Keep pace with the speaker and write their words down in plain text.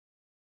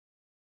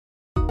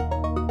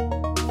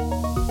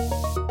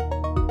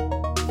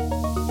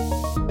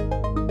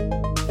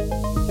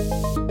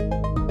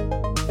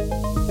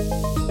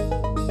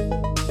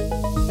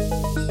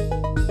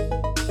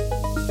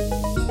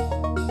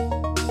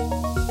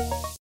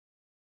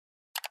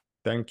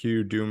Thank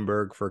you,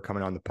 Doomberg, for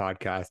coming on the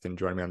podcast and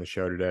joining me on the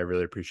show today. I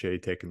really appreciate you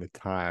taking the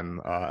time.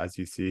 As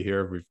you see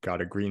here, we've got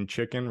a green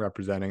chicken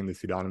representing the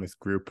pseudonymous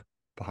group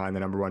behind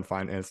the #1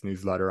 finance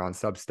newsletter on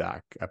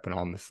Substack,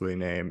 eponymously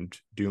named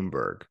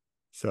Doomberg.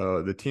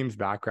 So the team's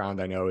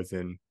background, I know, is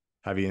in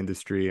heavy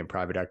industry and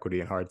private equity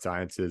and hard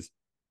sciences,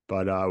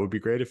 but it would be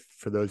great if,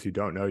 for those who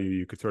don't know you,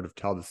 you could sort of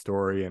tell the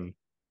story in,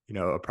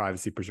 a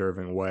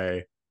privacy-preserving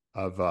way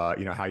of,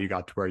 how you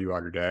got to where you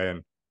are today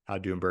and how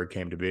Doomberg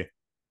came to be.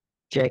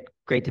 Jake,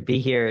 great to be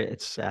here.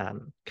 It's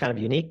kind of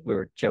unique. We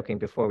were joking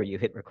before you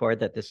hit record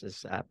that this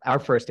is our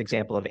first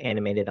example of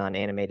animated on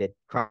animated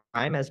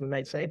crime, as we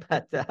might say,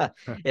 but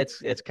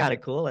it's kind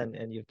of cool,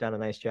 and you've done a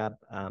nice job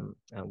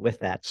with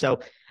that.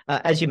 So,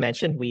 as you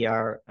mentioned, we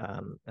are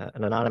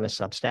an anonymous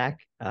Substack.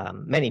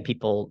 Many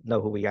people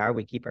know who we are.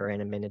 We keep our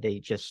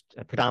anonymity just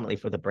predominantly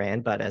for the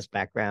brand, but as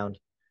background,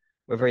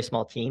 we're a very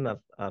small team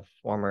of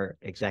former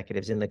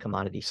executives in the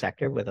commodity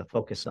sector with a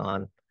focus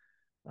on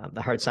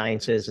the hard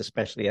sciences,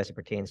 especially as it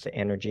pertains to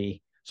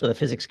energy. So the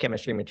physics,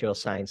 chemistry, material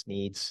science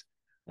needs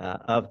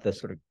of the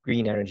sort of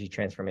green energy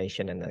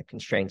transformation and the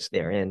constraints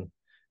therein.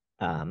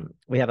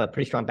 We have a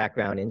pretty strong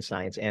background in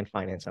science and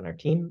finance on our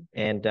team,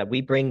 and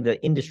we bring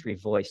the industry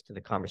voice to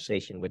the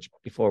conversation, which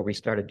before we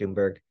started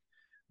Doomberg,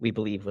 we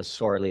believe was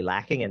sorely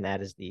lacking, and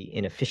that is the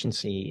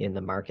inefficiency in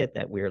the market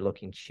that we're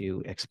looking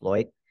to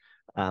exploit.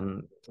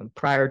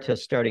 Prior to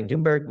starting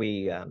Doomberg,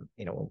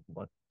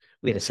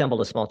 we had assembled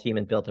a small team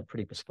and built a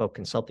pretty bespoke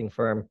consulting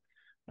firm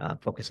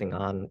focusing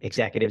on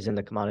executives in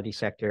the commodity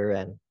sector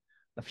and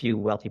a few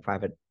wealthy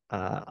private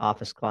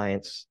office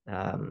clients.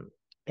 Beyond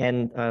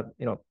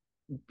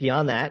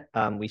that,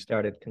 we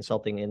started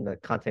consulting in the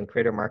content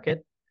creator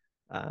market,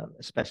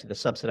 especially the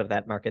subset of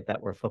that market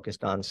that were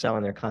focused on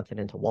selling their content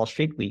into Wall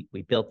Street.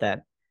 We built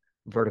that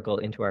vertical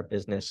into our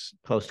business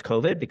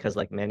post-COVID because,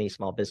 like many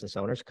small business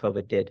owners,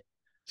 COVID did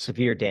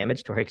severe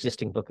damage to our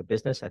existing book of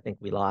business. I think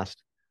we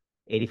lost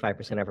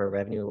 85% of our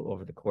revenue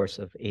over the course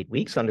of 8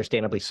 weeks,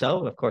 understandably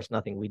so. Of course,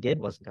 nothing we did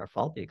wasn't our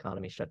fault. The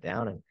economy shut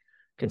down, and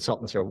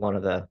consultants are one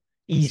of the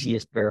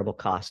easiest variable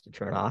costs to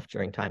turn off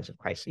during times of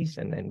crises,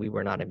 and we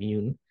were not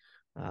immune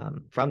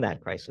from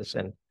that crisis.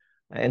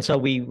 And so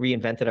we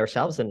reinvented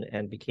ourselves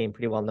and became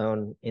pretty well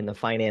known in the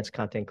finance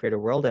content creator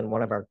world. And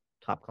one of our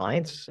top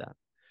clients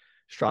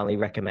strongly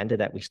recommended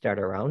that we start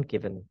our own,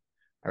 given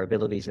our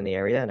abilities in the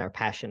area and our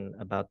passion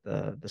about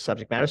the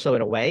subject matter. So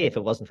in a way, if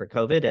it wasn't for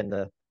COVID and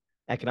the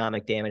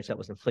economic damage that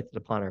was inflicted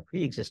upon our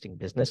pre-existing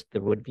business,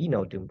 there would be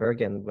no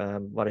Doomberg. And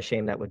what a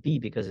shame that would be,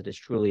 because it is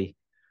truly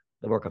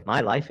the work of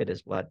my life. It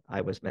is what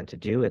I was meant to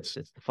do. It's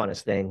the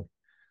funnest thing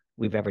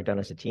we've ever done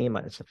as a team.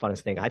 It's the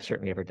funnest thing I've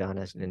certainly ever done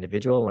as an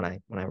individual. When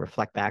I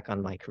reflect back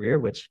on my career,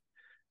 which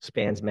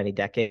spans many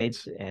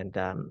decades and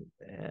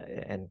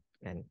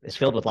is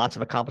filled with lots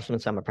of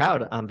accomplishments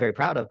I'm very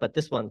proud of, but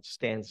this one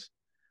stands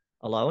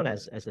alone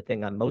as the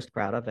thing I'm most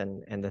proud of,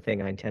 and the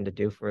thing I intend to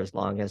do for as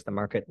long as the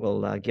market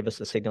will give us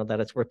a signal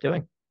that it's worth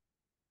doing.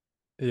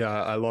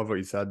 Yeah, I love what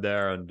you said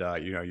there. And,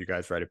 you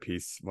guys write a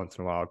piece once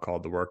in a while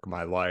called The Work of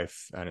My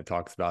Life, and it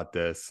talks about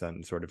this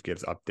and sort of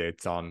gives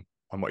updates on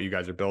what you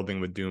guys are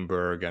building with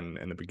Doomberg. And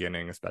in the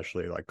beginning,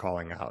 especially like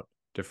calling out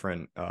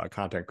different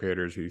content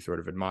creators who you sort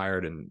of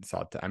admired and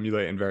sought to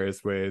emulate in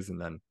various ways.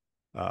 And then,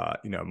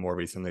 more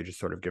recently, just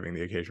sort of giving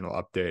the occasional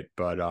update.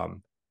 But,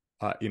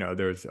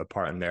 there's a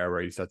part in there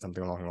where you said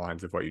something along the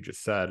lines of what you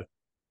just said.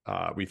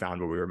 We found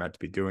what we were meant to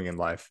be doing in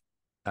life.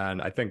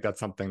 And I think that's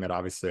something that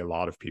obviously a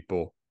lot of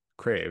people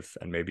crave,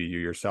 and maybe you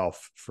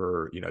yourself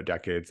for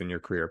decades in your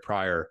career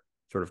prior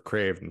sort of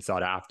craved and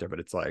sought after. But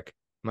it's like,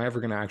 am I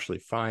ever going to actually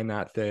find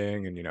that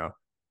thing? And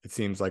it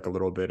seems like a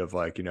little bit of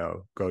like,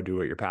 go do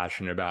what you're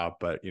passionate about,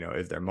 but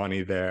is there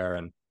money there?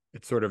 And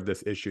it's sort of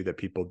this issue that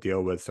people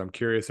deal with. So I'm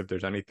curious if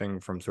there's anything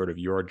from sort of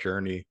your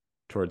journey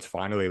towards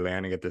finally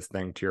landing at this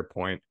thing, to your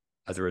point,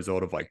 as a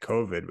result of like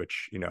COVID,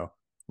 which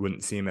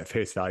wouldn't seem at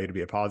face value to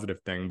be a positive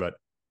thing, but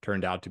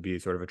turned out to be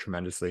sort of a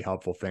tremendously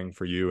helpful thing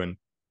for you and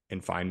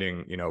in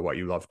finding, what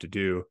you love to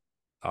do.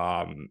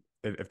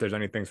 If there's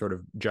anything sort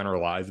of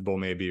generalizable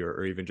maybe,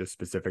 or even just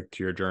specific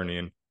to your journey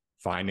and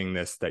finding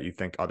this that you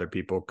think other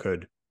people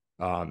could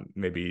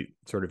maybe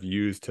sort of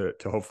use to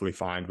hopefully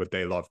find what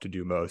they love to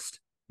do most,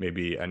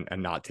 maybe, and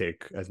not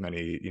take as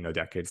many,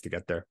 decades to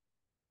get there.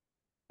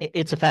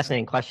 It's a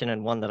fascinating question,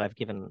 and one that I've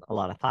given a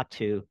lot of thought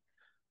to.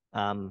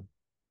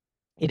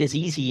 It is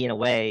easy in a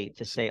way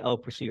to say, oh,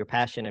 pursue your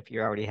passion if you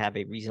already have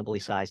a reasonably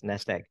sized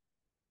nest egg.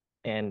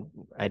 And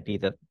I'd be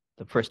the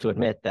first to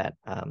admit that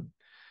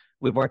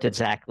we weren't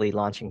exactly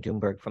launching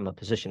Doomberg from a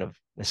position of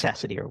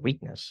necessity or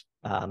weakness.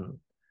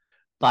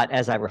 But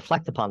as I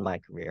reflect upon my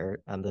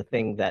career, the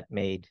thing that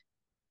made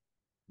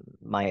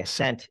my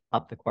ascent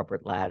up the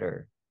corporate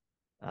ladder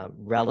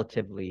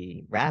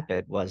relatively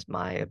rapid was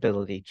my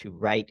ability to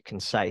write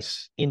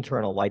concise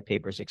internal white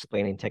papers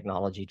explaining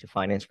technology to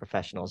finance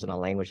professionals in a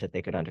language that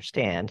they could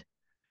understand.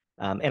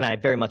 And I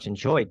very much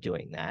enjoyed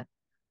doing that.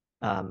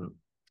 And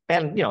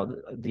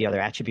the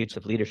other attributes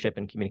of leadership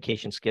and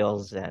communication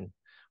skills and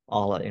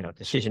all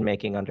decision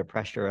making under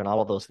pressure and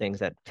all of those things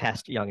that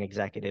test young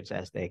executives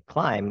as they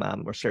climb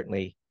were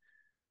certainly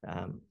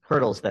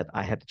hurdles that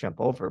I had to jump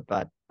over.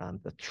 But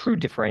the true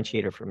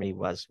differentiator for me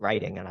was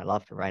writing, and I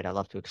love to write. I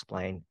love to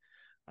explain.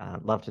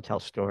 Love to tell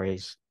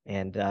stories,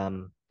 and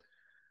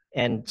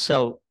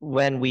so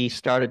when we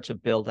started to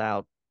build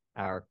out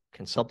our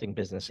consulting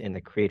business in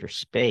the creator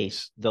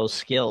space, those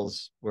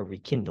skills were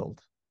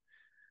rekindled.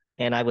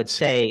 And I would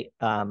say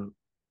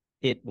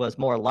it was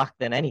more luck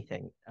than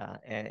anything.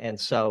 And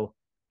so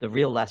the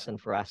real lesson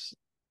for us,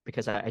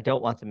 because I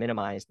don't want to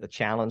minimize the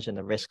challenge and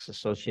the risks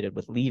associated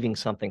with leaving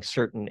something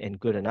certain and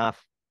good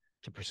enough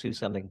to pursue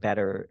something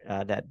better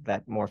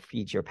that more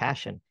feeds your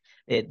passion.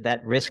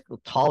 That risk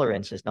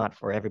tolerance is not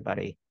for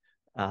everybody.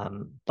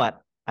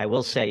 But I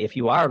will say, if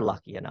you are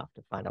lucky enough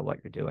to find out what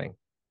you're doing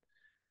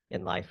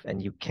in life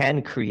and you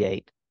can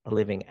create a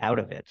living out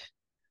of it,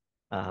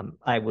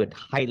 I would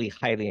highly,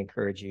 highly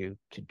encourage you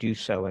to do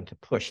so and to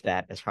push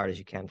that as hard as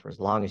you can for as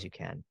long as you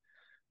can,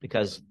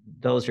 because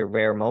those are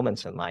rare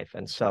moments in life.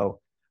 And so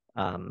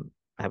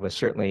I was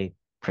certainly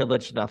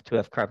privileged enough to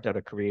have carved out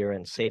a career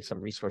and saved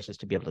some resources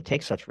to be able to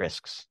take such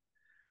risks.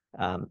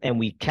 And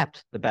we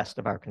kept the best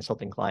of our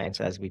consulting clients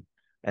as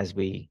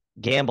we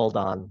gambled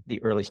on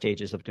the early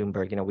stages of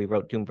Doomberg. We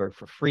wrote Doomberg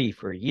for free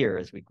for a year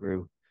as we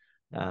grew,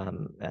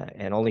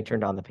 and only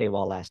turned on the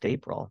paywall last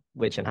April,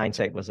 which in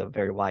hindsight was a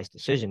very wise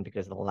decision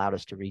because it allowed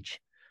us to reach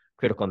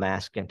critical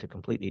mass and to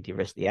completely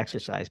de-risk the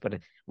exercise. But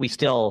we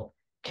still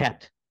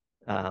kept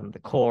the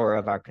core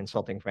of our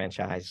consulting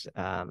franchise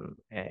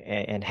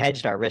and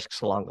hedged our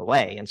risks along the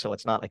way. And so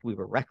it's not like we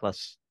were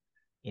reckless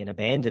in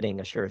abandoning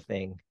a sure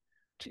thing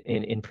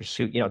in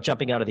pursuit,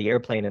 jumping out of the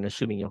airplane and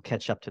assuming you'll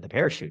catch up to the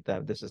parachute.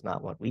 This is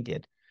not what we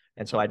did.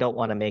 And so I don't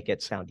want to make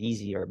it sound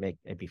easy or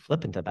be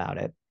flippant about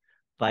it.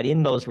 But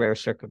in those rare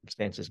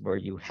circumstances where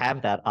you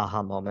have that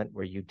aha moment,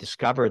 where you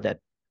discover that,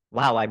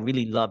 wow, I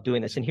really love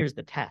doing this. And here's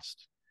the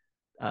test.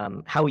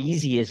 How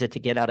easy is it to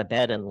get out of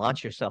bed and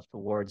launch yourself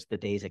towards the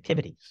day's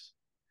activities?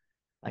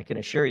 I can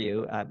assure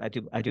you, I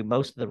do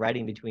most of the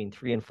writing between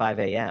 3 and 5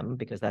 a.m.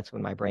 because that's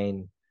when my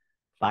brain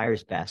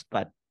fires best.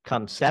 But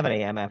come 7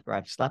 a.m. after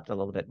I've slept a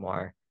little bit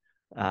more,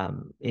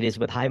 it is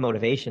with high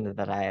motivation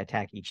that I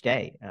attack each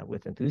day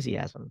with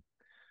enthusiasm,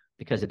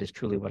 because it is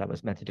truly what I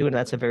was meant to do. And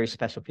that's a very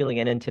special feeling.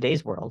 And in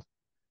today's world,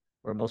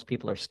 where most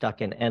people are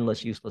stuck in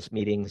endless, useless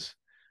meetings,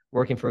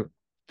 working for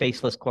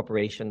faceless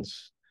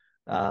corporations,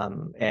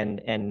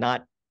 and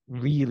not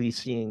really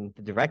seeing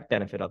the direct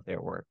benefit of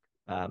their work,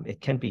 it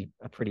can be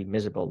a pretty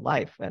miserable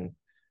life. And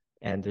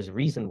there's a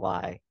reason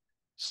why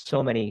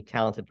so many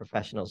talented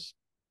professionals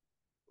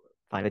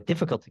find it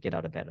difficult to get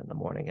out of bed in the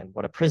morning, and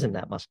what a prison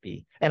that must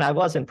be. And I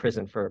was in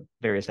prison for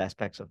various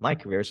aspects of my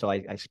career, so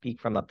I speak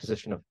from a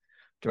position of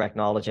direct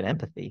knowledge and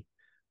empathy.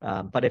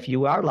 But if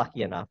you are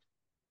lucky enough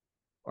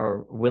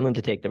or willing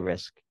to take the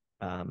risk,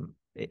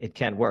 it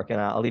can work. And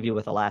I'll leave you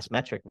with a last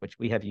metric, which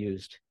we have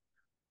used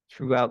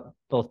throughout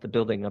both the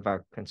building of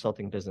our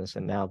consulting business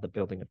and now the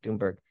building of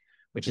Doomberg,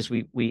 which is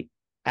we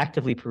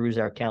actively peruse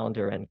our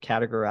calendar and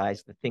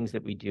categorize the things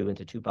that we do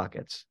into two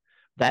buckets: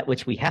 that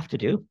which we have to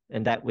do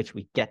and that which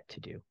we get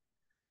to do.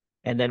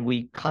 And then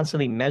we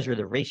constantly measure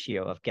the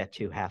ratio of get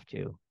to, have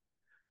to,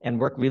 and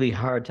work really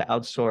hard to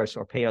outsource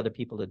or pay other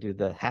people to do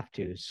the have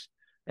tos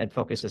and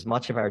focus as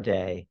much of our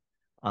day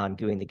on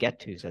doing the get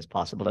tos as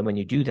possible. And when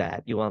you do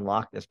that, you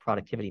unlock this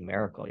productivity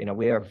miracle.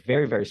 We are a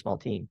very, very small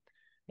team,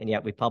 and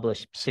yet we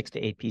publish 6 to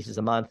 8 pieces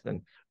a month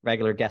and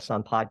regular guests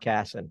on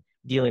podcasts and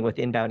dealing with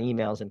inbound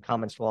emails and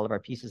comments to all of our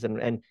pieces.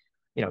 And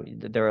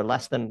there are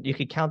less than, you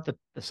could count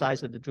the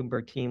size of the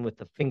Doomberg team with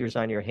the fingers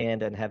on your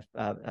hand and have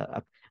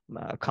a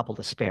couple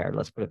to spare,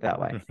 let's put it that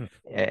way.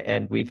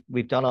 And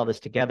we've done all this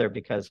together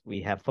because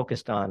we have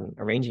focused on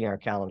arranging our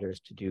calendars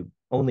to do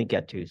only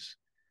get-tos,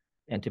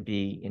 and to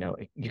be,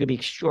 you can be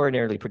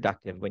extraordinarily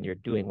productive when you're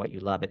doing what you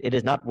love. It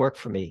does not work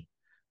for me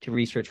to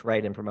research,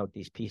 write, and promote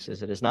these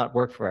pieces. It does not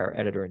work for our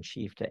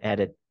editor-in-chief to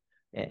edit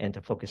and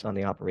to focus on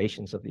the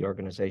operations of the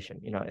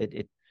organization.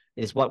 It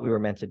is what we were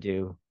meant to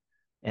do,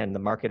 and the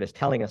market is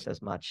telling us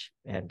as much,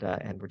 and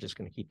we're just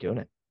going to keep doing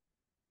it.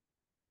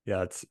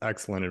 Yeah, it's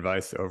excellent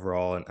advice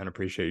overall, and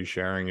appreciate you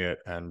sharing it,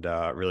 and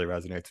really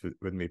resonates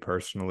with me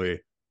personally.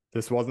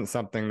 This wasn't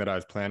something that I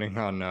was planning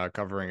on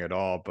covering at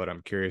all, but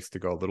I'm curious to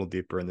go a little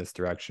deeper in this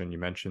direction. You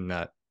mentioned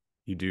that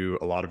you do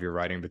a lot of your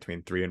writing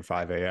between 3 and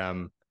 5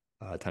 a.m.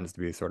 Tends to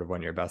be sort of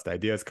when your best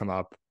ideas come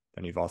up.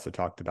 Then you've also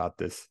talked about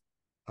this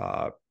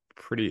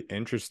pretty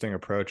interesting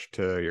approach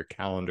to your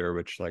calendar,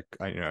 which, like,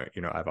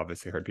 I've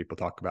obviously heard people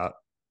talk about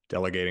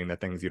delegating the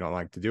things you don't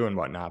like to do and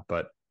whatnot,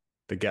 but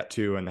the get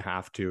to and the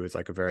have to is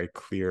like a very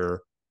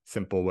clear,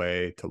 simple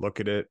way to look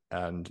at it,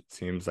 and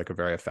seems like a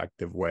very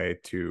effective way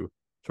to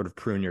sort of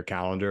prune your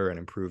calendar and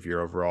improve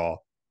your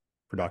overall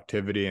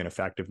productivity and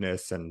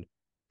effectiveness, and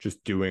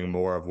just doing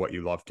more of what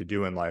you love to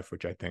do in life,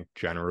 which I think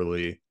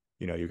generally,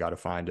 you got to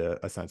find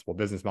a sensible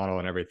business model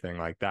and everything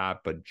like that.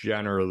 But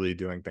generally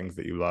doing things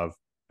that you love,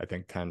 I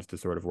think, tends to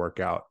sort of work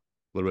out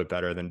a little bit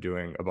better than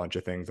doing a bunch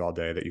of things all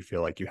day that you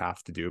feel like you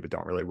have to do but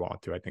don't really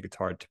want to. I think it's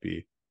hard to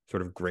be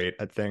sort of great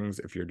at things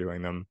if you're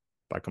doing them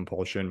by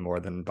compulsion more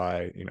than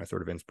by,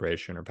 sort of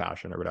inspiration or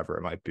passion or whatever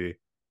it might be.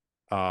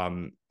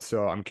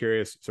 So I'm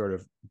curious, sort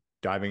of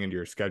diving into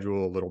your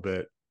schedule a little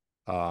bit.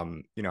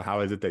 How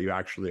is it that you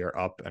actually are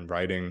up and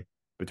writing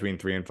between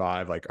 3 and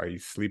 5? Like, are you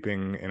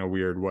sleeping in a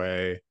weird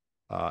way?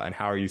 And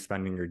how are you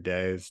spending your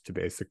days to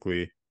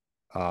basically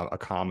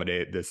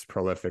accommodate this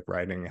prolific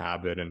writing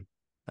habit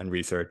and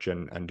research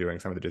and doing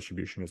some of the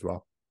distribution as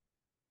well?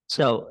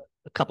 So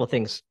a couple of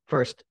things.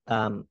 First,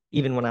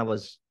 even when I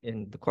was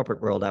in the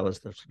corporate world, I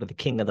was sort of the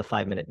king of the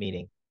 5-minute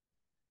meeting.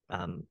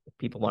 If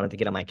people wanted to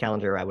get on my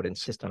calendar, I would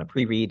insist on a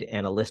pre-read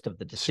and a list of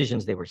the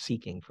decisions they were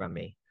seeking from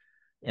me.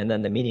 And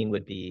then the meeting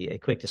would be a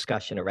quick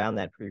discussion around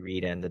that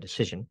pre-read and the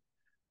decision.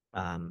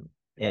 And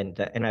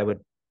I would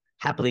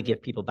happily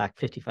give people back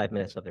 55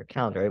 minutes of their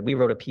calendar. We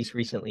wrote a piece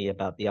recently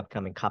about the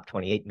upcoming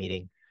COP28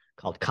 meeting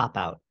called Cop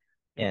Out.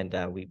 And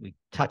we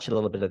touched a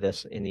little bit of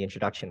this in the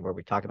introduction where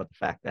we talked about the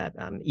fact that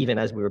even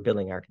as we were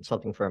building our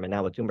consulting firm and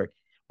now with Doomberg,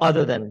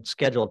 other than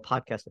scheduled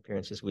podcast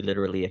appearances, we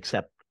literally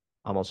accept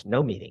almost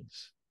no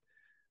meetings.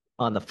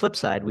 On the flip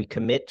side, we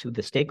commit to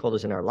the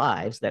stakeholders in our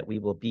lives that we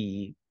will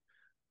be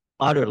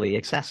utterly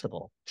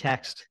accessible.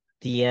 Text,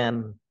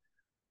 DM,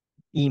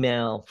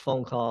 email,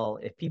 phone call.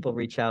 If people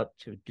reach out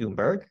to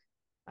Doomberg,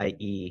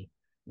 i.e.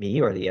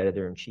 me or the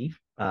editor-in-chief,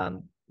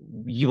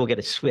 you will get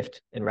a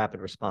swift and rapid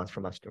response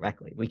from us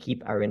directly. We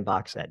keep our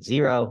inbox at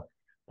zero.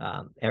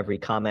 Every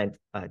comment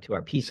to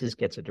our pieces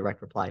gets a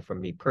direct reply from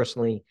me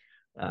personally.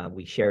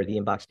 We share the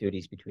inbox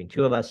duties between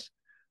two of us.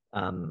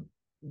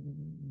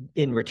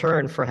 In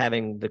return for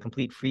having the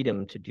complete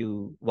freedom to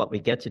do what we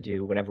get to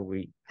do whenever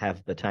we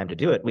have the time to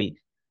do it, we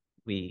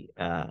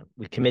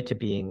commit to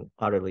being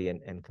utterly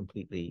and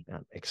completely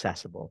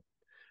accessible.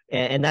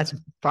 And that's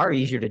far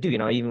easier to do.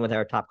 Even with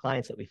our top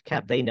clients that we've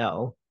kept, they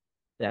know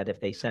that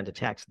if they send a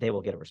text, they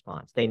will get a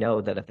response. They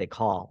know that if they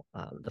call,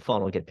 the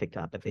phone will get picked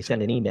up. If they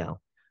send an email,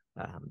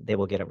 they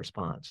will get a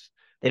response.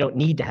 They don't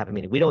need to have a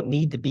meeting. We don't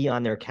need to be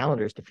on their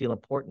calendars to feel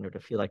important or to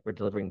feel like we're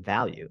delivering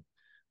value.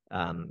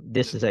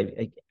 This is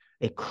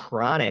a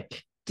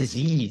chronic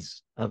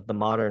disease of the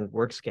modern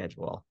work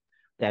schedule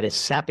that is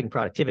sapping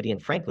productivity.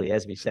 And frankly,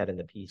 as we said in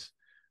the piece,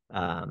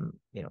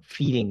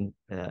 feeding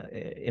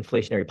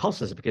inflationary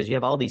pulses, because you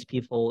have all these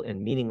people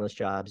in meaningless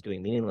jobs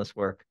doing meaningless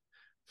work,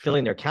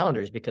 filling their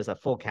calendars, because a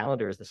full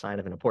calendar is the sign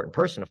of an important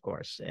person, of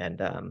course.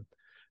 And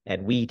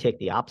we take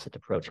the opposite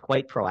approach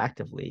quite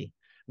proactively,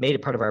 made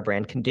it part of our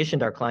brand,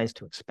 conditioned our clients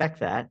to expect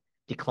that,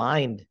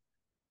 declined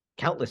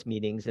countless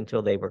meetings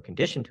until they were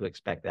conditioned to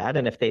expect that.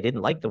 And if they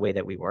didn't like the way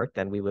that we worked,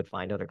 then we would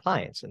find other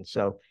clients. And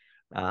so,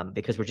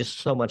 because we're just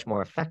so much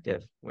more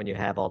effective when you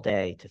have all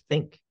day to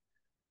think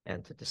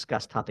and to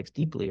discuss topics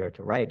deeply or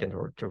to write and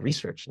or to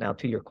research. Now,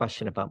 to your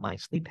question about my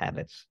sleep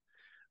habits,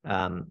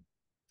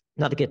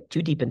 not to get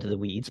too deep into the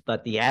weeds,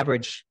 but the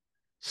average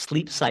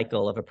sleep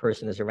cycle of a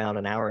person is around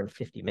an hour and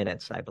 50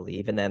 minutes, I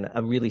believe. And then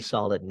a really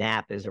solid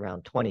nap is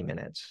around 20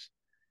 minutes.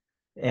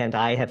 And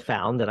I have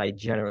found that I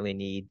generally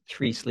need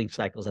 3 sleep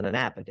cycles and a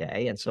nap a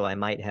day. And so I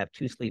might have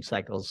 2 sleep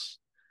cycles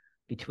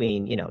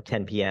between,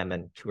 10 p.m.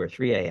 and 2 or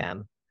 3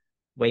 a.m.,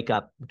 wake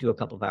up, do a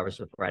couple of hours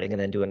of writing, and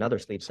then do another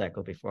sleep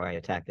cycle before I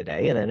attack the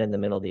day. And then in the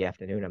middle of the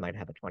afternoon, I might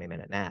have a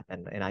 20-minute nap.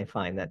 And I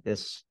find that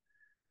this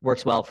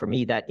works well for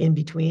me, that in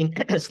between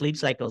sleep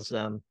cycles,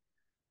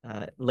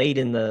 late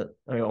in the,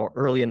 or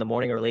early in the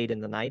morning or late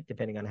in the night,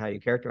 depending on how you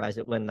characterize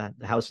it, when the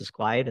house is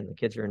quiet and the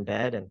kids are in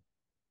bed and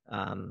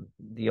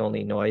the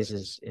only noise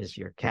is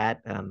your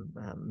cat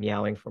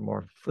meowing for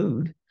more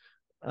food,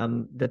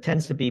 that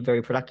tends to be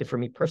very productive for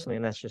me personally.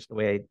 And that's just the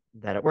way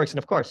that it works. And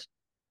of course,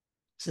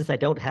 since I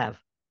don't have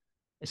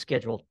a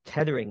schedule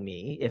tethering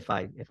me, if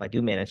I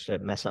do manage to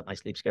mess up my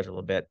sleep schedule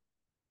a bit,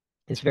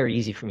 it's very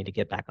easy for me to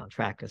get back on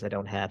track because I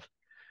don't have,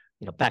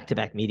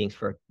 back-to-back meetings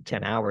for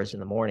 10 hours in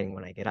the morning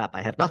when I get up.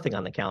 I have nothing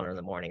on the calendar in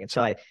the morning. And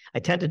so I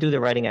tend to do the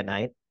writing at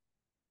night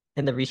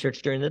and the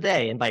research during the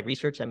day. And by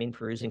research, I mean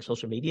perusing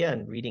social media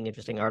and reading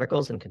interesting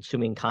articles and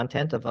consuming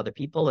content of other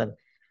people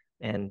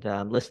and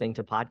listening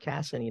to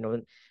podcasts.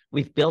 And,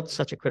 we've built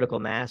such a critical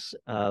mass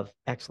of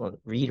excellent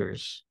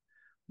readers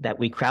that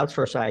we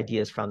crowdsource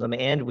ideas from them.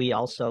 And we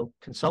also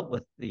consult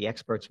with the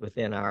experts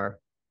within our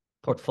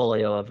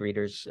portfolio of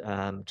readers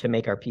to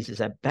make our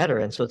pieces better.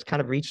 And so it's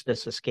kind of reached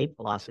this escape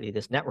velocity,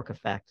 this network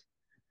effect,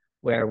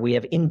 where we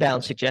have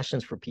inbound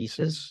suggestions for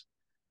pieces.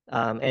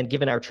 And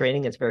given our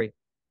training, it's very,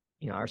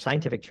 our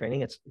scientific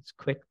training, it's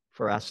quick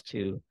for us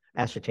to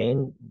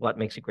ascertain what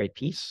makes a great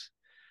piece.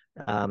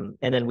 And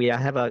then we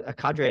have a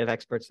cadre of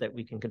experts that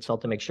we can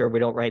consult to make sure we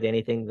don't write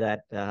anything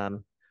that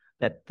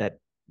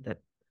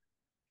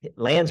it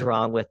lands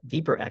wrong with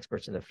deeper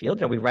experts in the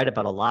field. We write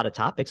about a lot of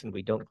topics and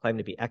we don't claim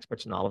to be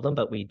experts in all of them,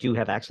 but we do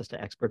have access to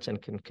experts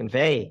and can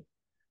convey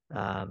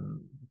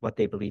what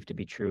they believe to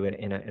be true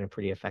in a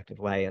pretty effective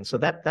way. And so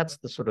that's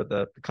the sort of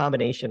the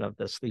combination of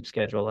the sleep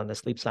schedule and the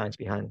sleep science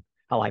behind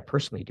how I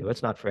personally do it.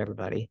 It's not for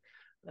everybody.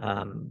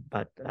 And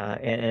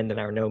then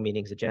our no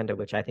meetings agenda,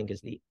 which I think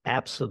is the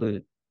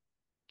absolute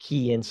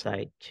key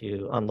insight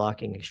to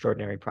unlocking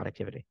extraordinary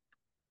productivity.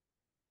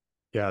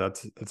 Yeah,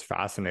 that's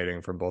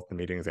fascinating from both the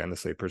meetings and the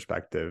sleep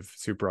perspective.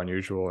 Super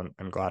unusual, and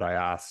I'm glad I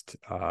asked,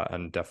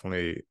 and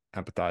definitely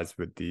empathize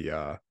with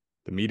the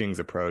meetings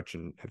approach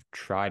and have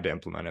tried to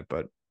implement it,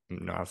 but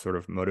now sort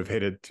of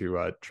motivated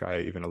to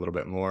try even a little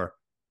bit more.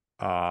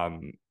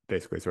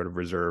 Basically, sort of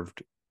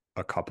reserved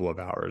a couple of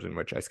hours in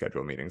which I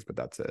schedule meetings, but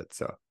that's it.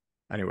 So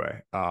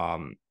anyway,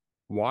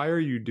 why are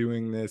you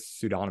doing this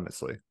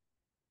pseudonymously?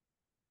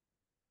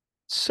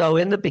 So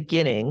in the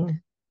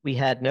beginning, we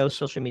had no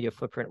social media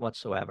footprint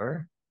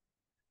whatsoever.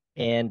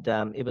 And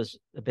it was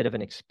a bit of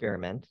an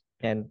experiment.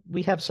 And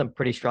we have some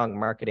pretty strong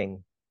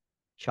marketing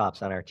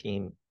chops on our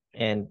team.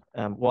 And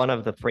one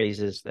of the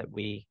phrases that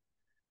we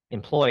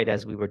employed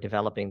as we were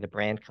developing the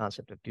brand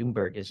concept of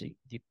Doomberg is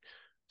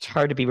it's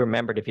hard to be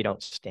remembered if you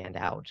don't stand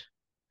out.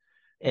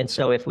 And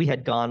so if we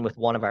had gone with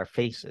one of our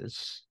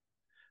faces,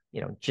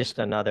 just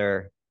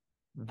another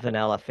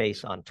vanilla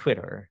face on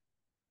Twitter,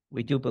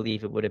 we do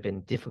believe it would have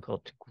been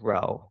difficult to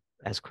grow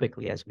as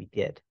quickly as we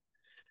did.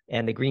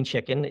 And the green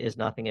chicken is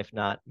nothing if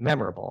not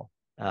memorable.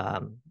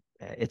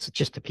 It's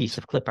just a piece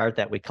of clip art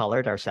that we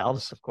colored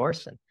ourselves, of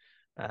course, and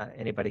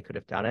anybody could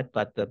have done it.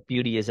 But the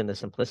beauty is in the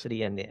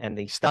simplicity, and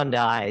the stunned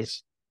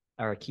eyes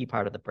are a key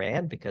part of the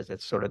brand because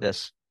it's sort of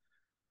this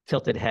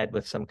tilted head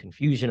with some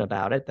confusion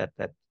about it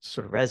that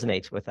sort of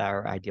resonates with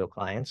our ideal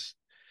clients.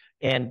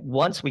 And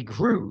once we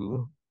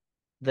grew,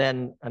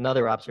 then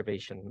another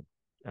observation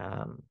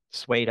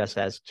swayed us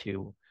as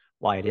to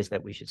why it is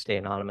that we should stay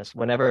anonymous.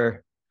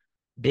 Whenever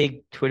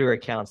big Twitter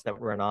accounts that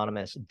were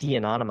anonymous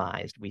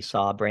de-anonymized, we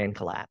saw brand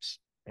collapse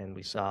and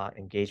we saw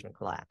engagement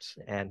collapse,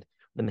 and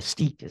the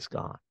mystique is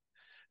gone.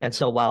 And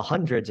so while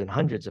hundreds and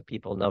hundreds of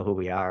people know who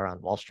we are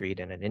on Wall Street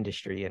and an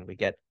industry, and we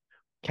get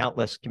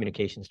countless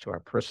communications to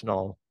our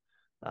personal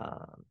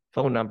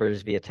phone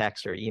numbers via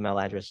text or email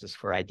addresses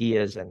for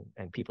ideas, and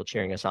people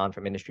cheering us on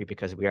from industry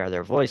because we are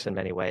their voice in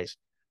many ways.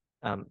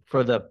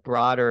 For the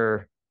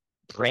broader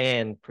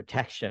brand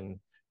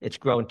protection, it's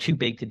grown too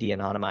big to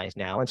de-anonymize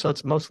now. And so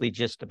it's mostly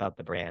just about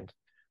the brand.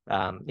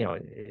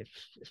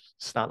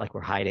 It's not like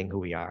we're hiding who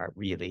we are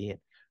really.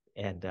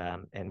 And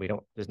we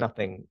don't, there's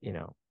nothing,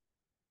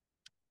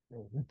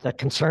 that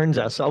concerns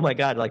us. Oh my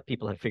God, like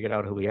people have figured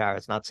out who we are.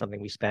 It's not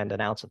something we spend an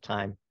ounce of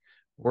time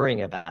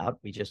worrying about.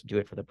 We just do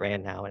it for the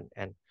brand now.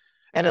 And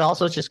it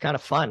also is just kind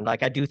of fun.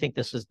 Like I do think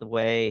this is the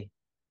way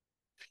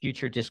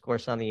future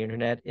discourse on the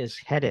internet is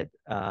headed.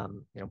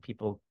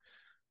 People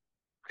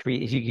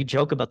you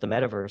joke about the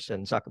metaverse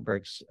and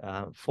Zuckerberg's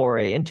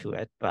foray into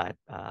it, but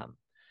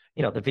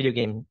the video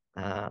game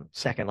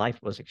Second Life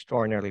was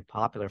extraordinarily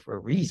popular for a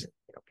reason.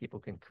 People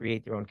can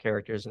create their own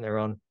characters and their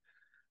own,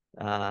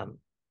 um,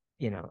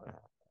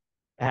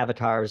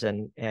 avatars,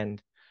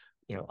 and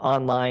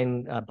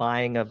online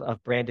buying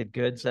of branded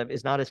goods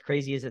is not as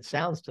crazy as it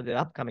sounds to the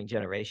upcoming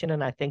generation.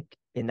 And I think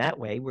in that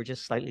way, we're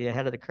just slightly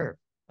ahead of the curve.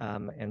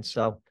 And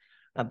so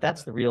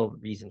that's the real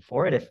reason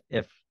for it.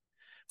 If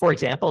for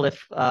example,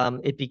 if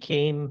it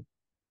became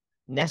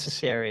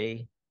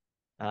necessary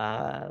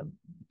that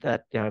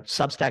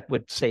Substack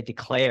would say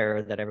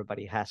declare that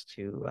everybody has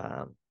to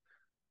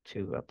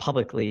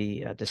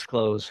publicly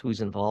disclose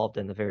who's involved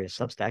in the various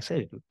Substacks,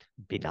 it would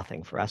be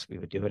nothing for us. We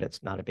would do it.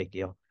 It's not a big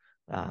deal.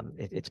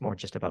 It's more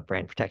just about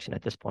brand protection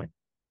at this point.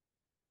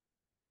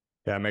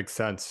 Yeah, it makes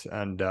sense.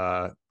 And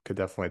could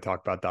definitely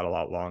talk about that a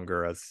lot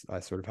longer as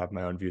I sort of have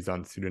my own views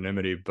on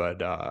pseudonymity, but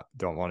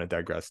don't want to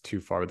digress too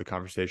far with the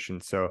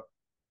conversation. So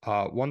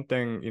one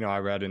thing, I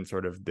read in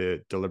sort of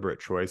the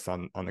deliberate choice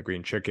on the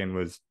green chicken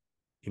was,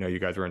 you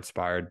guys were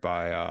inspired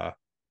by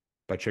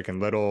Chicken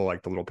Little,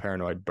 like the little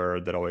paranoid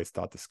bird that always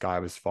thought the sky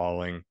was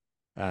falling.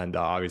 And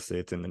obviously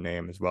it's in the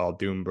name as well,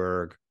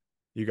 Doomberg.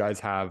 You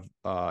guys have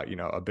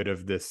a bit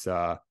of this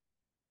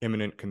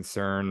imminent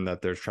concern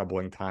that there's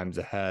troubling times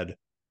ahead.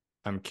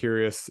 I'm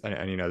curious,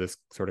 and this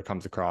sort of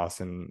comes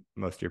across in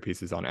most of your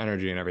pieces on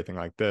energy and everything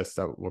like this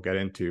that we'll get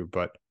into,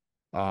 but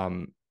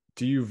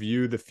do you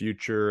view the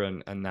future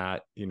and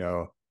that,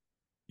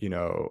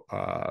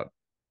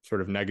 sort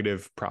of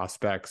negative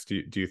prospects,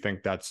 do you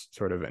think that's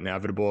sort of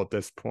inevitable at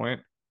this point?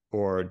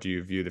 Or do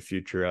you view the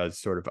future as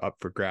sort of up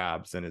for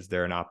grabs? And is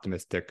there an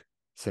optimistic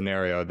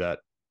scenario that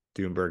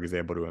Doomberg is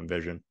able to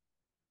envision?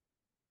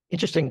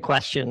 Interesting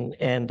question,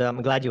 and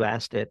I'm glad you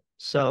asked it.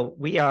 So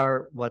we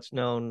are what's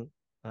known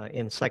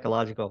in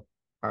psychological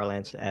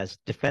parlance as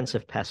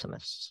defensive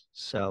pessimists.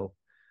 So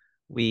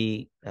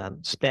we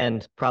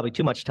spend probably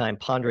too much time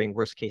pondering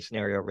worst case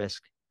scenario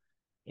risk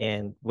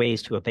and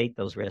ways to abate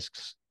those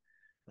risks,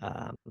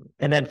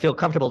 and then feel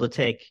comfortable to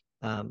take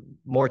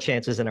more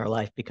chances in our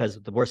life because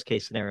the worst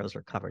case scenarios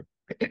are covered.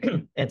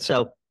 And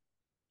so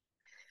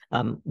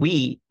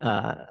we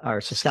are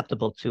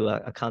susceptible to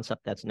a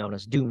concept that's known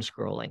as doom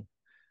scrolling,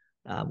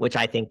 which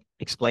I think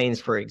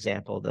explains, for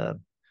example, the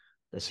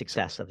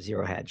success of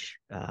zero hedge.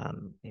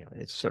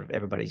 It's sort of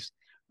everybody's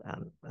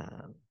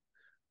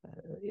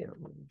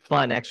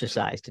fun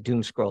exercise to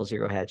doom scroll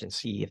zero hedge and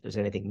see if there's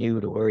anything new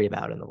to worry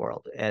about in the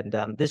world. And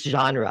this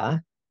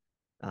genre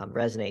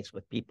resonates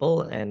with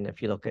people. And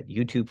if you look at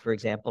YouTube, for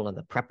example, and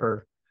the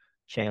prepper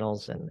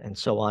channels and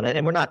so on,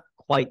 and we're not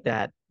quite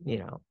that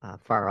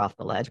far off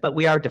the ledge, but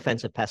we are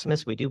defensive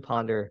pessimists. We do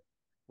ponder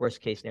worst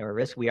case scenario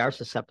risk. We are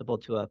susceptible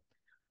to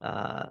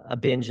a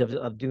binge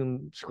of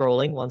doom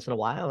scrolling once in a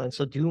while, and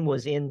so doom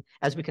was in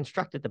as we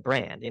constructed the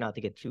brand. Not to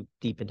get too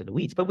deep into the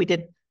weeds, but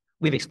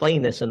we've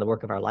explained this in the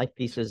work of our life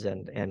pieces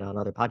and on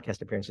other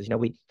podcast appearances.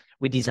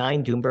 We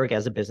designed Doomberg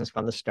as a business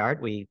from the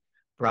start. We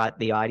brought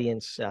the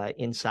audience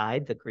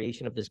inside the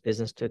creation of this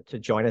business to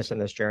join us in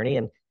this journey.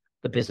 And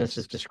the business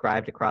is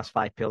described across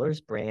 5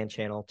 pillars: brand,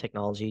 channel,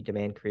 technology,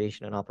 demand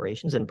creation, and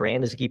operations. And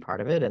brand is a key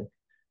part of it.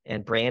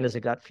 And brand is a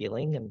gut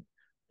feeling.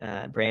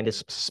 And brand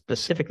is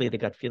specifically the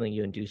gut feeling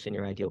you induce in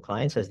your ideal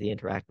clients as they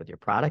interact with your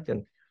product.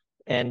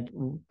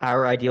 And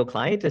our ideal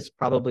client is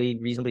probably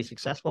reasonably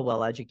successful,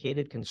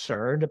 well-educated,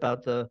 concerned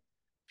about the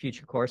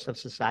future course of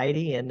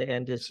society,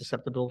 and is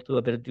susceptible to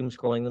a bit of doom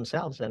scrolling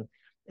themselves.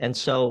 And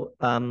so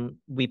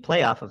we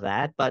play off of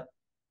that, but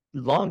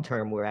long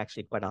term, we're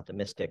actually quite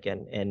optimistic.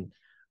 And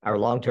our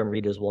long-term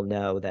readers will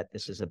know that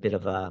this is a bit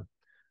of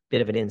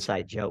an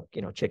inside joke.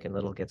 Chicken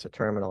Little gets a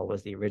terminal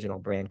was the original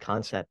brand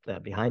concept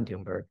behind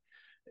Doomberg.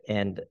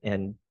 And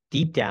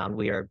deep down,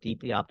 we are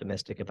deeply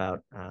optimistic about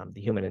the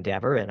human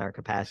endeavor and our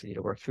capacity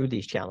to work through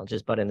these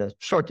challenges. But in the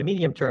short to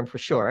medium term, for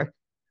sure,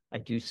 I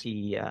do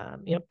see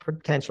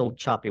potential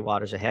choppy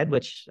waters ahead,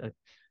 which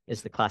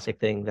is the classic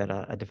thing that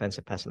a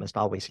defensive pessimist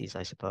always sees,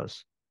 I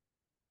suppose.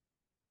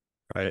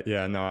 Right.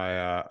 Yeah. No,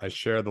 I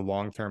share the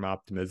long-term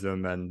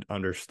optimism and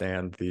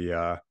understand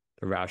the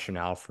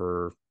rationale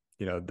for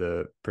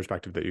the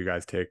perspective that you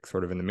guys take,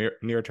 sort of in the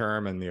near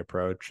term, and the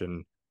approach,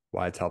 and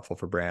why it's helpful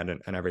for brand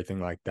and everything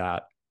like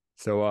that.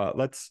 So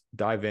let's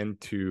dive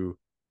into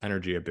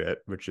energy a bit,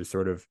 which is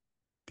sort of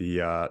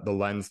the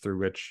lens through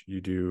which you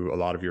do a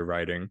lot of your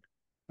writing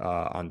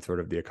on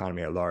sort of the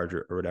economy at large,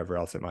 or whatever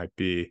else it might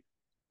be.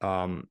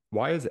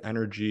 Why is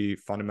energy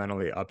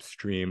fundamentally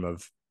upstream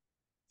of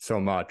so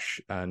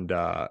much, and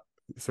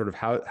sort of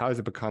how has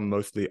it become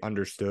mostly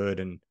understood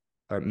and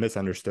or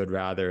misunderstood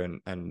rather, and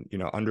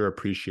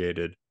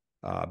underappreciated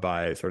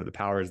by sort of the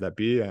powers that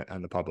be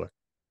and the public?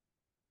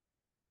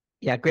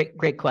 Yeah,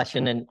 great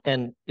question.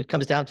 And it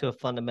comes down to a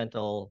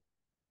fundamental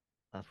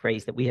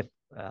phrase that we have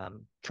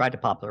tried to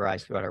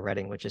popularize throughout our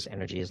writing, which is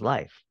energy is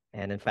life.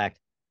 And in fact,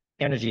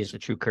 energy is the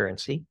true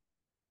currency.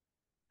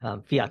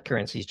 Fiat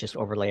currencies just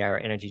overlay our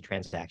energy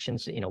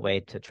transactions in a way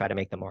to try to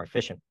make them more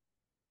efficient.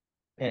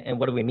 And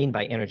what do we mean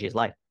by energy is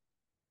life?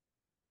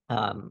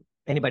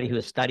 Anybody who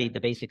has studied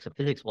the basics of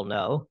physics will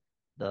know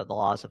the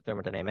laws of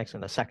thermodynamics,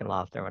 and the second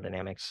law of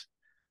thermodynamics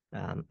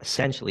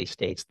essentially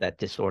states that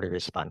disorder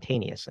is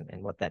spontaneous.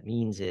 And what that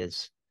means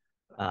is,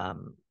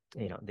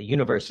 the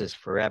universe is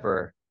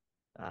forever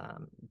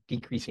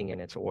decreasing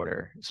in its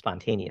order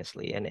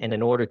spontaneously. And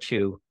in order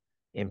to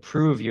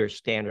improve your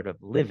standard of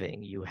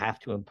living, you have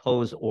to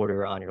impose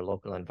order on your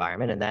local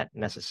environment, and that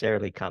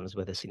necessarily comes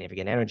with a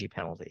significant energy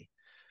penalty.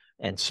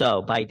 And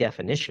so, by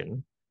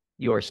definition,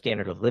 your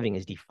standard of living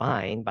is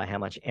defined by how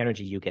much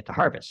energy you get to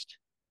harvest.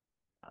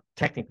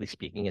 Technically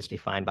speaking, it's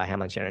defined by how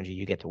much energy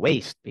you get to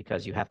waste,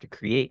 because you have to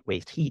create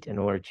waste heat in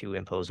order to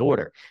impose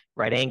order.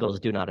 Right angles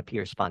do not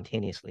appear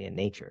spontaneously in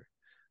nature.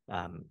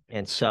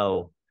 And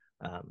so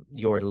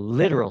your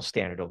literal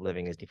standard of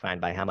living is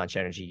defined by how much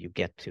energy you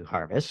get to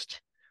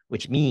harvest,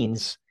 which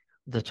means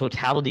the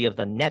totality of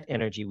the net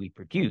energy we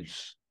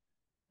produce,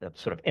 the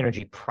sort of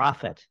energy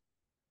profit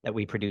that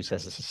we produce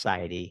as a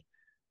society,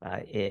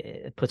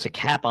 it puts a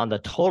cap on the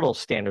total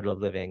standard of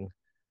living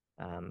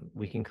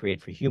we can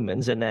create for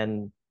humans. And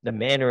then the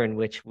manner in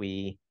which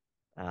we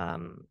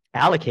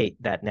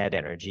allocate that net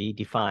energy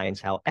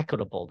defines how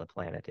equitable the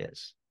planet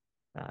is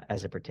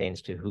as it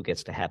pertains to who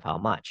gets to have how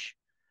much.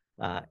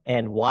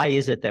 And why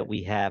is it that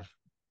we have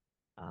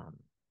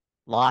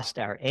lost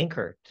our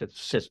anchor to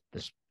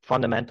this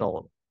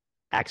fundamental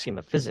axiom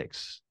of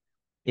physics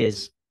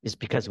is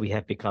because we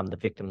have become the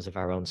victims of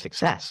our own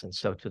success. And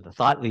so to the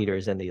thought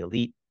leaders and the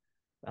elite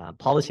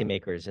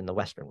policymakers in the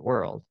Western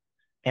world,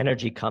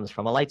 energy comes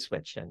from a light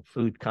switch, and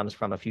food comes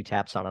from a few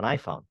taps on an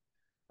iPhone.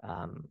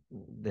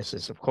 This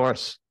is, of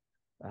course,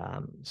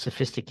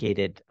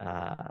 sophisticated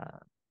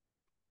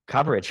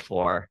coverage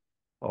for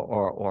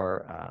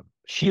or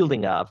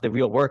shielding of the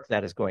real work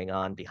that is going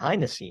on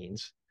behind the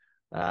scenes.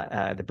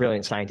 The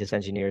brilliant scientists,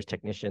 engineers,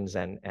 technicians,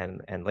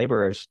 and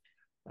laborers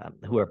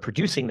who are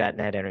producing that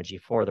net energy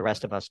for the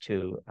rest of us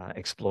to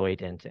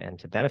exploit and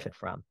to benefit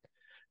from.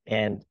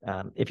 And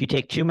if you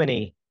take too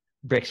many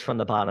bricks from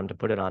the bottom to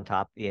put it on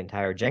top, the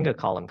entire Jenga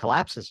column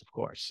collapses, of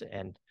course.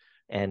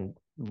 And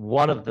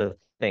one of the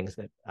things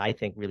that I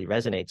think really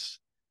resonates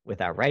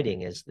with our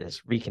writing is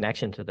this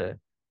reconnection to the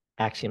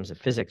axioms of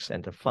physics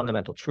and to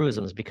fundamental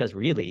truisms, because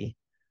really,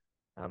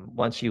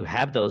 once you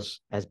have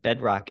those as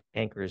bedrock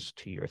anchors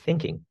to your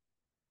thinking,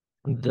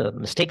 the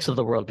mistakes of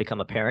the world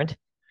become apparent,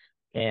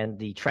 and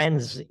the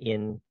trends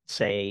in,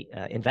 say,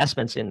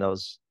 investments in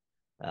those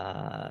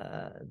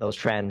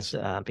trends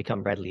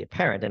become readily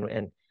apparent.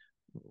 And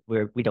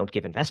we don't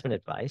give investment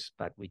advice,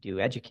 but we do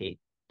educate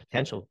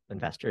potential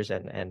investors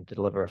and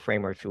deliver a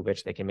framework through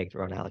which they can make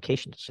their own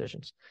allocation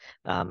decisions.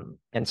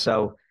 And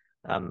so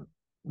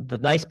the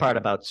nice part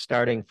about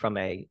starting from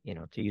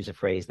to use a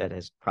phrase that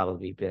has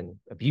probably been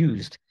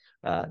abused,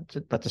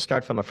 but to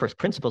start from a first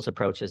principles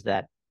approach is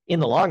that in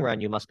the long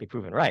run, you must be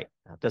proven right.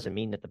 Now, it doesn't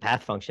mean that the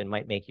path function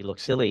might make you look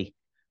silly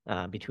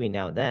between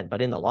now and then,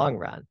 but in the long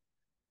run,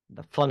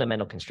 the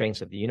fundamental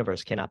constraints of the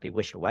universe cannot be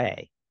wished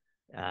away.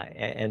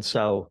 And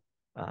so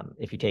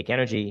if you take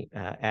energy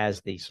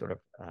as the sort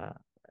of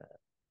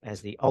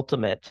as the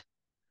ultimate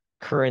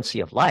currency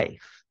of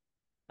life,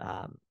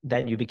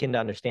 then you begin to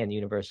understand the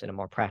universe in a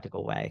more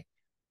practical way.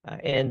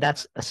 And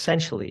that's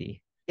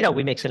essentially,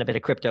 we mix in a bit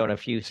of crypto and a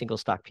few single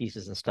stock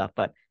pieces and stuff,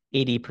 but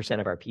 80%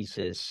 of our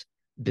pieces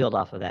build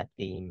off of that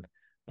theme,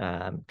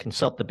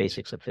 consult the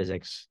basics of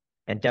physics,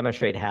 and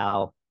demonstrate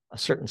how a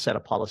certain set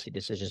of policy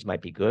decisions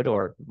might be good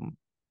or,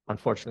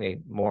 unfortunately,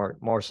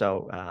 more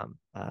so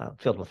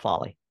filled with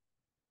folly.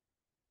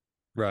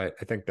 Right.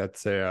 I think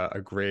that's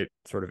a great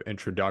sort of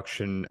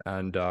introduction.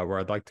 And where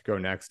I'd like to go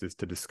next is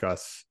to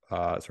discuss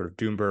sort of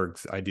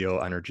Doomberg's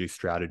ideal energy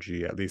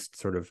strategy, at least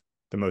sort of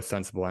the most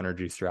sensible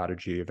energy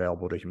strategy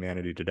available to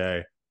humanity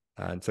today.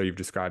 And so you've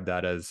described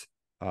that as,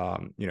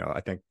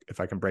 I think if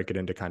I can break it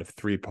into kind of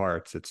three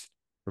parts, it's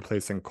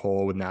replacing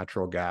coal with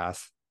natural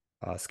gas,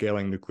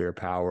 scaling nuclear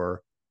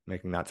power,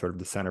 making that sort of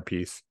the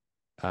centerpiece,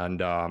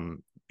 and,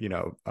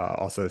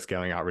 also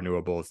scaling out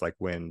renewables like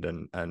wind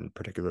and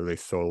particularly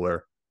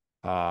solar.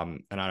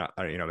 And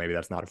maybe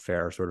that's not a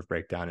fair sort of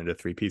breakdown into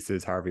three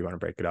pieces. However you want to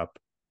break it up,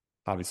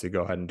 obviously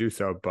go ahead and do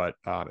so. But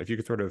if you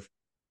could sort of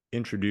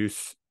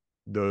introduce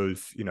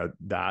those,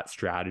 that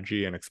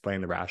strategy and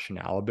explain the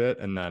rationale a bit,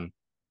 and then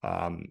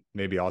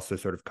maybe also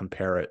sort of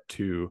compare it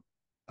to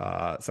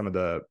some of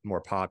the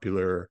more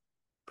popular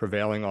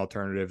prevailing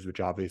alternatives, which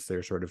obviously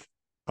are sort of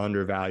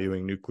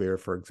undervaluing nuclear,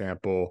 for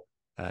example,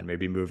 and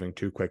maybe moving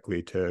too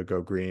quickly to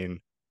go green,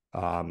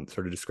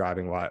 sort of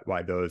describing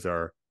why those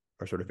are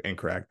sort of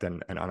incorrect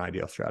and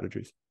unideal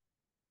strategies.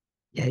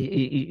 Yeah,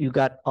 you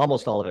got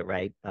almost all of it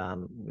right.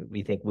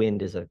 We think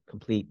wind is a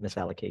complete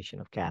misallocation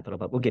of capital,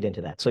 but we'll get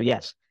into that. So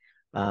yes,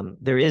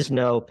 there is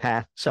no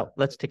path. So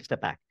let's take a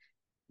step back.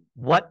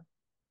 What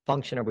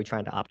function are we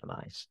trying to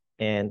optimize?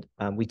 And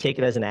we take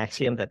it as an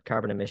axiom that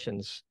carbon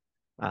emissions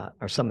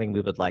are something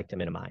we would like to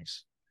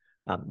minimize.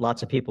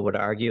 Lots of people would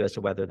argue as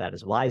to whether that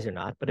is wise or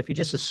not, but if you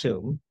just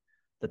assume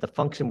that the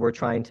function we're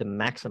trying to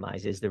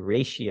maximize is the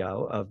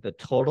ratio of the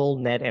total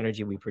net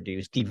energy we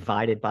produce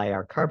divided by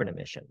our carbon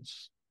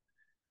emissions,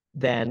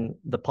 then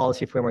the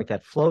policy framework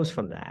that flows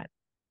from that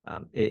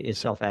is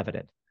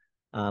self-evident.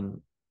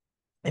 And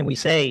we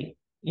say,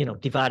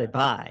 divided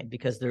by,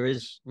 because there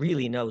is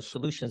really no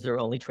solutions, there are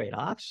only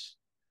trade-offs.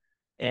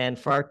 And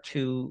far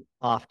too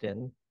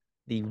often,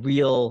 the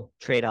real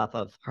trade-off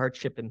of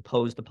hardship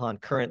imposed upon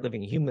current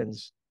living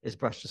humans is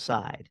brushed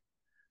aside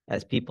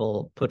as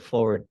people put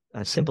forward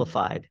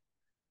simplified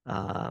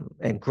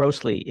and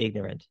grossly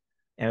ignorant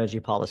energy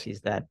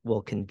policies that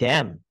will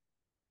condemn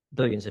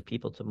billions of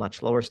people to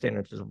much lower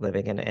standards of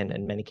living and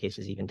in many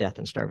cases even death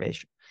and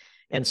starvation.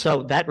 And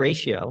so that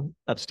ratio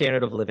of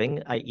standard of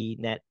living, i.e.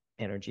 net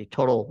energy,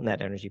 total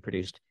net energy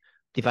produced,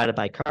 divided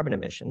by carbon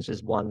emissions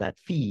is one that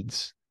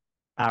feeds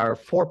our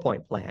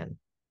 4-point plan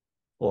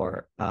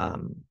for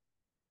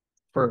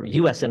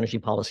U.S. energy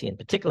policy in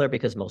particular,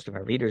 because most of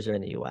our readers are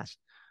in the U.S.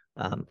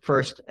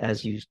 First,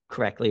 as you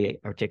correctly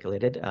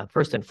articulated,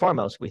 first and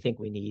foremost, we think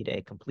we need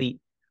a complete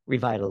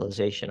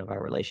revitalization of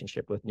our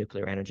relationship with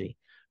nuclear energy.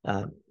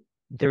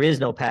 There is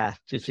no path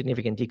to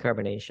significant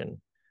decarbonation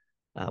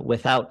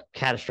without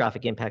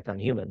catastrophic impact on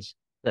humans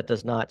that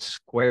does not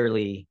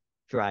squarely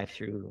drive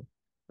through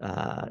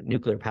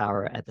nuclear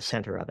power at the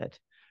center of it.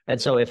 And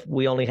so if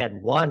we only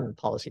had one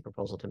policy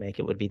proposal to make,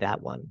 it would be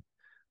that one.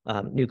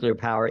 Nuclear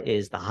power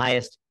is the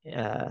highest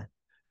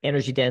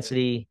energy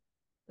density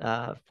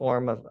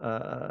form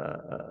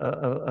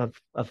of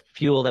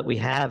fuel that we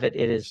have. It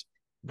is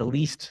the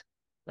least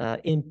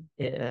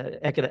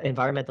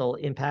environmental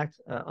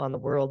impact on the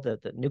world.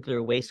 The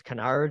nuclear waste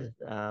canard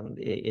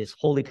is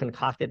wholly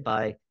concocted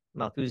by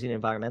Malthusian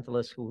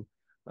environmentalists who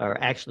are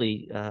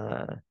actually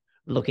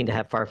looking to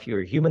have far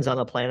fewer humans on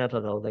the planet,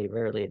 although they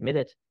rarely admit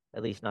it,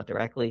 at least not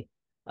directly.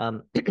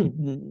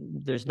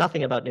 There's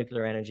nothing about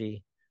nuclear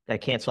energy that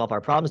can't solve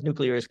our problems.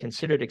 Nuclear is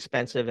considered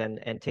expensive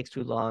and takes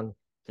too long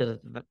to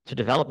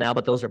develop now,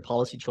 but those are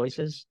policy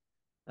choices.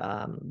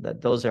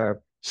 Those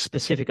are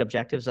specific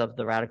objectives of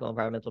the radical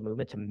environmental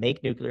movement to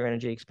make nuclear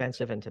energy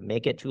expensive and to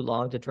make it too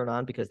long to turn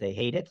on because they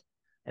hate it.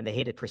 And they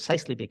hate it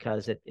precisely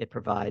because it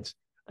provides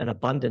an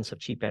abundance of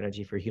cheap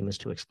energy for humans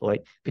to exploit,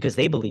 because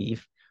they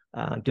believe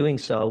doing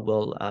so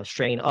will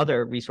strain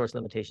other resource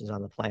limitations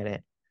on the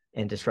planet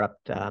and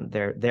disrupt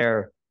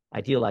their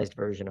idealized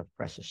version of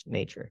precious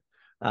nature,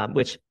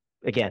 which,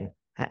 again,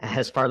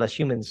 has far less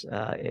humans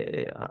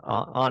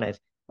on it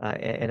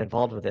and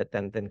involved with it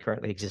than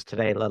currently exists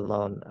today, let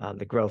alone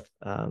the growth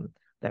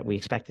that we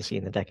expect to see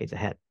in the decades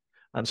ahead.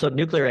 So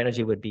nuclear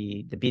energy would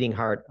be the beating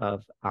heart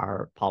of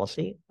our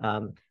policy.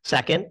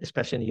 Second,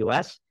 especially in the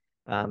US,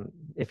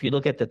 if you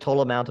look at the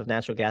total amount of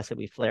natural gas that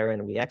we flare in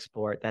and we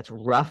export, that's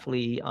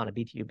roughly on a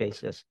BTU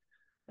basis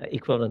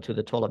equivalent to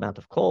the total amount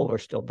of coal we're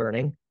still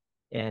burning.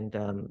 And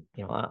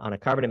on a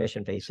carbon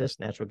emission basis,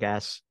 natural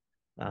gas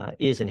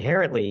is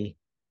inherently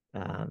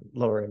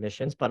lower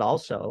emissions, but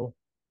also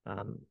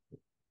um,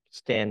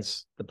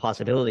 stands the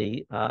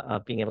possibility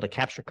of being able to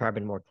capture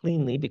carbon more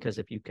cleanly, because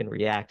if you can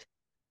react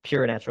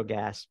pure natural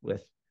gas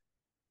with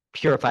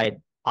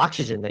purified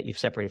oxygen that you've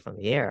separated from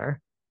the air,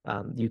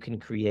 you can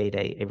create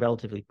a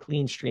relatively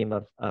clean stream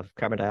of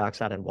carbon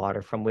dioxide and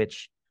water from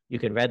which you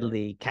can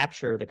readily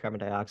capture the carbon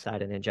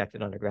dioxide and inject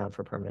it underground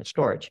for permanent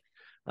storage.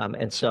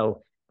 And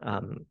so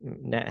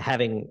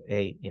having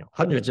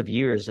hundreds of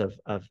years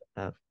of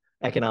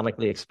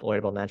economically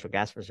exploitable natural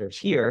gas reserves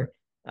here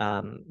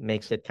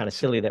makes it kind of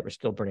silly that we're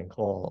still burning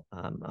coal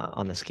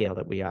on the scale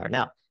that we are.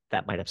 Now,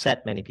 that might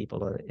upset many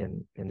people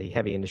in the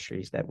heavy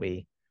industries that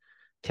we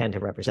tend to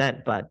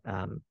represent, but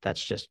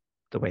that's just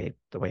the way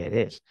it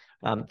is.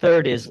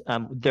 Third is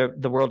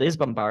the world is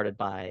bombarded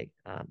by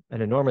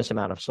an enormous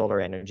amount of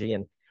solar energy,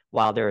 and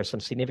while there are some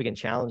significant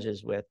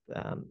challenges with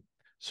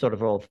sort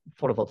of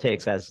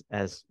photovoltaics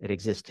as it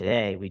exists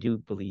today, we do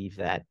believe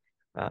that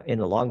in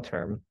the long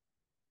term,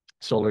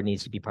 solar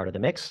needs to be part of the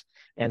mix.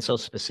 And so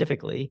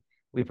specifically,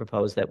 we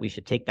propose that we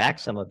should take back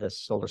some of the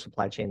solar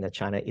supply chain that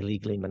China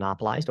illegally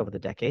monopolized over the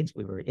decades.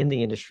 We were in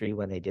the industry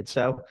when they did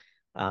so.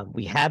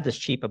 We have this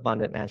cheap,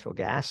 abundant natural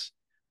gas.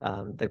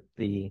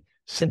 The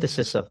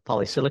synthesis of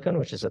polysilicon,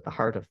 which is at the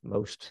heart of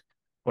most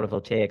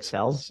photovoltaic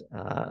cells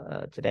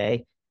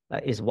today,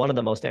 is one of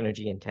the most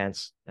energy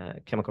intense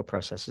chemical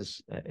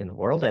processes in the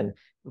world. And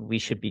we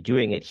should be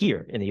doing it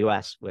here in the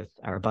US with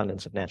our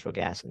abundance of natural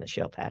gas in the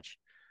shale patch.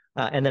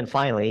 And then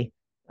finally,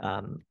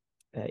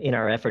 in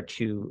our effort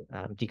to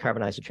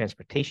decarbonize the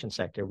transportation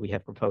sector, we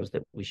have proposed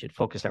that we should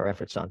focus our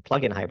efforts on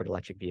plug-in hybrid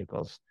electric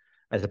vehicles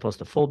as opposed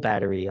to full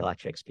battery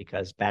electrics,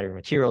 because battery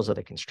materials are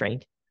the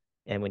constraint.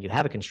 And when you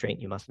have a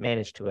constraint, you must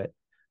manage to it.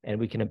 And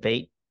we can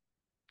abate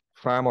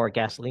far more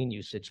gasoline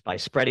usage by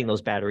spreading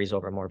those batteries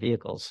over more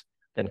vehicles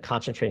than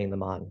concentrating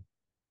them on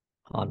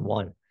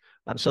one.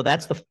 So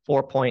that's the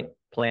 4-point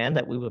plan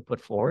that we would put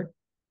forward.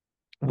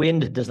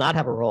 Wind does not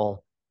have a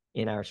role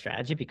in our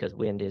strategy because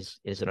wind is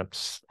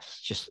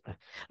just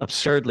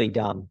absurdly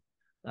dumb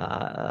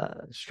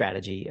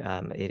strategy.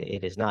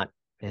 It is not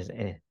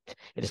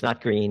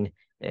green.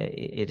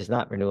 It is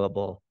not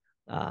renewable.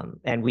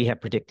 And we have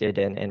predicted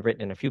and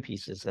written in a few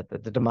pieces that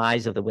the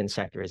demise of the wind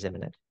sector is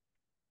imminent.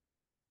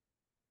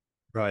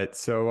 Right.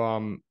 So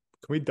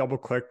can we double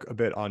click a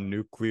bit on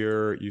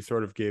nuclear? You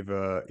sort of gave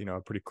a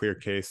pretty clear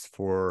case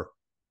for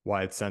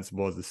why it's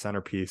sensible as the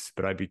centerpiece,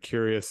 but I'd be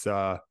curious,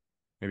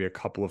 maybe a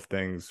couple of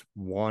things.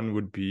 One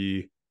would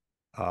be,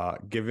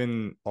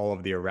 given all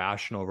of the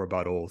irrational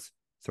rebuttals,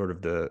 sort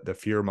of the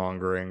fear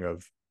mongering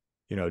of,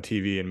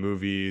 TV and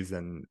movies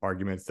and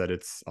arguments that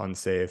it's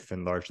unsafe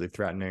and largely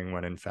threatening,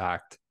 when in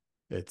fact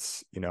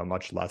it's,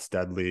 much less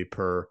deadly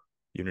per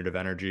unit of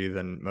energy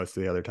than most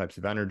of the other types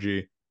of energy.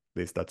 At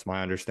least that's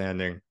my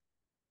understanding.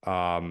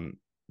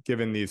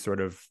 Given these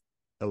sort of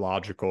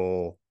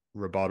illogical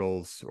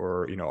rebuttals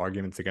or,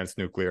 arguments against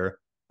nuclear,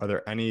 are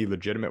there any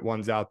legitimate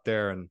ones out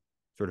there? And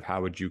sort of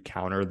how would you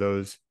counter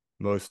those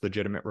most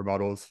legitimate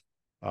rebuttals?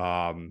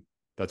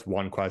 That's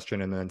one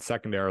question. And then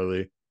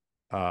secondarily,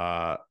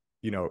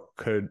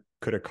 could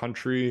a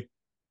country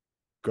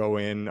go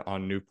in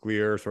on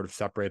nuclear, sort of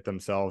separate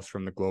themselves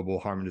from the global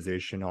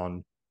harmonization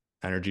on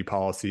energy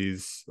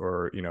policies,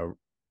 or,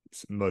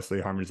 mostly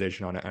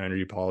harmonization on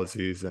energy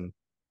policies, and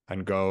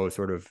go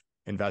sort of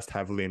invest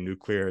heavily in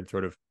nuclear and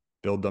sort of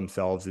build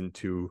themselves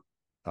into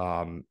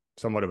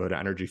somewhat of an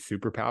energy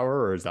superpower?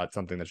 Or is that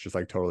something that's just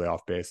like totally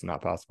off base and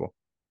not possible?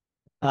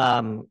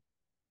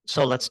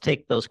 So let's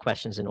take those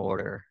questions in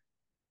order.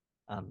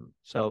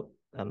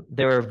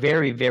 There are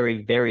very,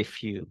 very, very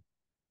few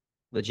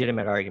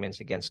legitimate arguments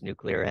against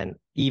nuclear, and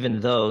even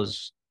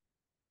those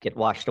get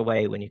washed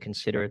away when you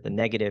consider the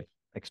negative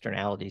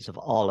externalities of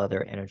all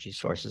other energy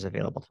sources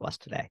available to us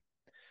today.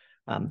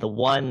 The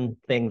one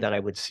thing that I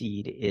would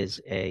cede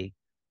is a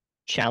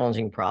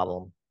challenging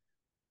problem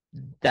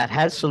that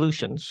has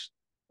solutions,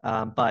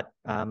 but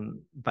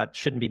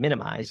shouldn't be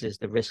minimized, is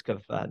the risk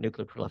of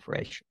nuclear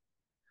proliferation.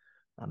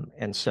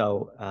 And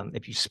so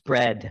if you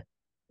spread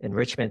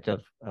enrichment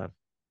of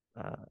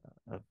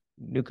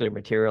nuclear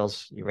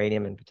materials,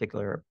 uranium in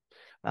particular,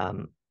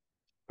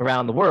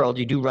 around the world,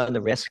 you do run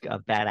the risk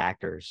of bad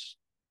actors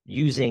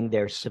using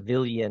their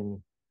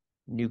civilian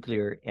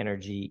nuclear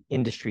energy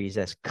industries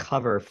as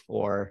cover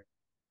for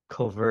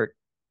covert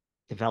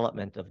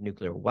development of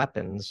nuclear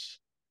weapons.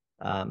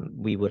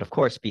 We would, of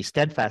course, be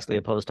steadfastly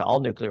opposed to all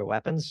nuclear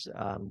weapons.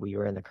 We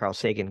were in the Carl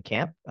Sagan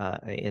camp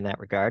in that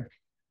regard.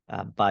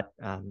 But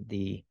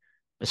the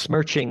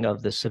besmirching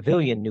of the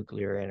civilian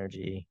nuclear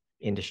energy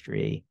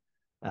industry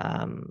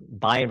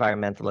by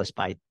environmentalists,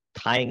 by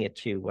tying it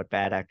to what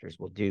bad actors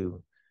will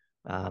do,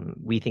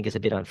 we think is a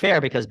bit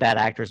unfair, because bad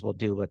actors will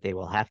do what they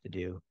will have to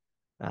do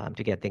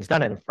to get things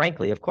done. And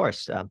frankly, of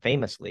course,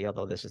 famously,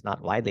 although this is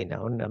not widely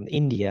known,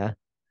 India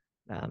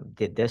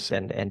did this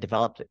and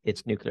developed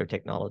its nuclear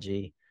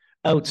technology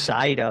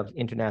outside of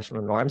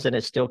international norms and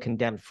is still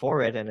condemned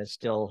for it and is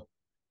still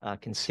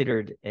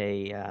considered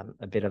a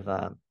bit of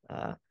a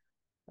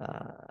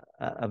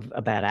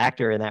bad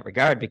actor in that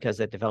regard because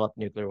it developed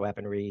nuclear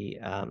weaponry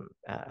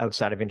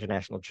outside of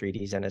international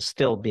treaties and is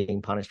still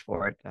being punished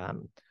for it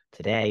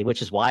today,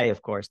 which is why,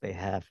 of course, they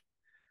have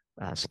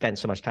spent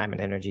so much time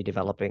and energy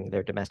developing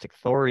their domestic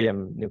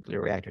thorium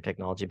nuclear reactor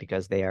technology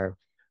because they are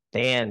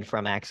banned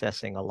from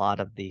accessing a lot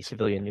of the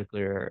civilian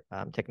nuclear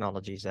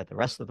technologies that the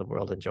rest of the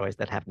world enjoys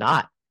that have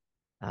not,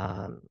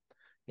 um,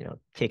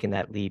 taken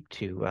that leap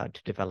to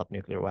develop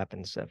nuclear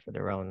weapons for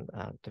their own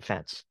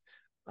defense.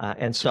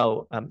 And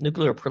so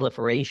nuclear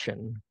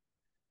proliferation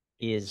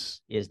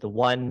is the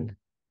one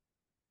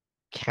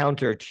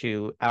counter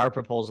to our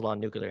proposal on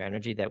nuclear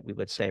energy that we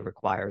would say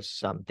requires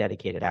some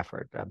dedicated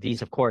effort.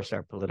 These, of course,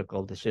 are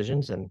political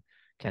decisions and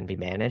can be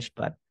managed,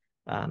 but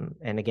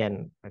and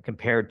again,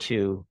 compared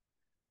to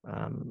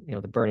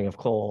the burning of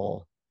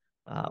coal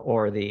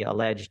or the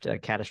alleged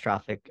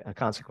catastrophic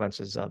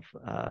consequences of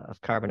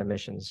carbon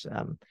emissions,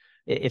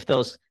 if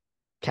those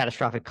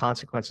catastrophic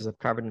consequences of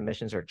carbon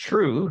emissions are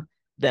true,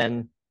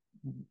 then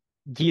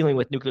dealing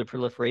with nuclear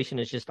proliferation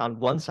is just on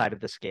one side of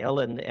the scale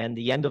and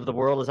the end of the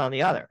world is on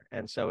the other.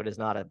 And so it is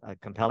not a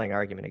compelling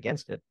argument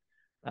against it.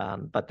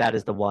 But that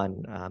is the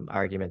one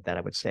argument that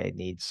I would say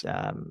needs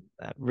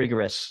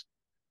rigorous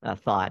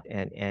thought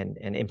and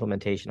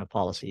implementation of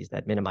policies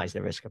that minimize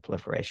the risk of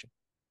proliferation.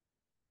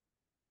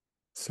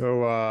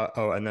 So,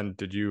 and then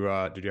did you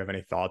have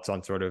any thoughts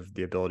on sort of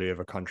the ability of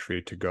a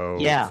country to go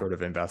Yeah. sort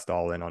of invest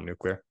all in on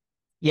nuclear?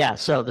 Yeah.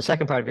 So the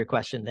second part of your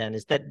question then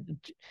is that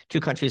two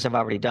countries have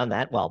already done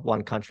that. Well,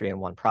 one country and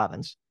one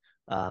province.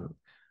 Um,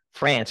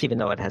 France, even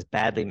though it has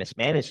badly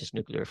mismanaged its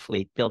nuclear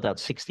fleet, built out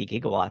 60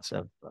 gigawatts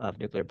of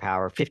nuclear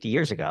power 50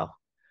 years ago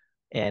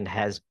and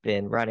has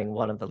been running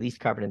one of the least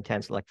carbon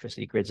intense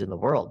electricity grids in the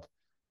world.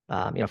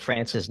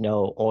 France is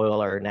no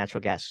oil or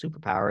natural gas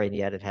superpower, and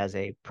yet it has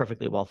a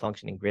perfectly well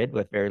functioning grid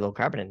with very low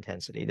carbon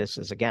intensity. This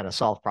is, again, a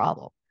solved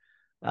problem.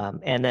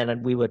 And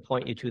then we would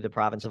point you to the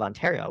province of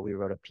Ontario. We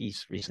wrote a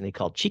piece recently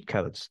called Cheat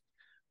Codes,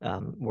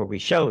 where we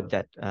showed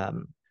that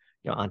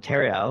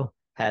Ontario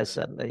has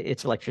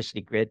its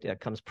electricity grid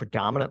comes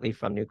predominantly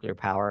from nuclear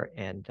power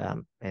and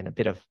a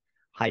bit of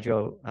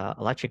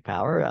hydroelectric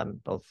power,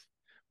 both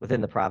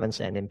within the province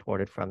and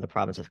imported from the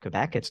province of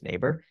Quebec, its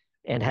neighbor,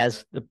 and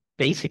has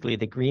basically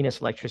the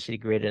greenest electricity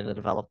grid in the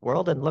developed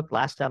world. And look,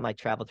 last time I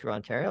traveled through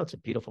Ontario, it's a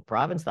beautiful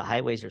province. The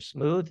highways are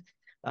smooth.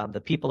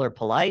 The people are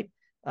polite.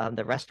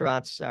 The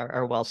restaurants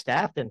are well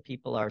staffed and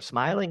people are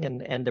smiling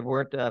and there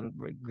weren't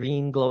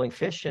green glowing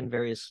fish in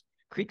various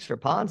creeks or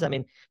ponds. I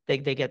mean, they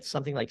get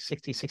something like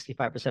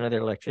 65% of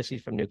their electricity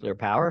from nuclear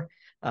power.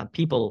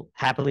 People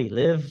happily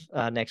live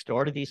next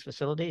door to these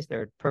facilities.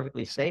 They're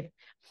perfectly safe.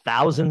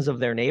 Thousands of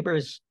their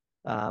neighbors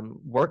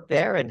work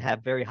there and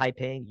have very high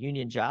paying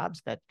union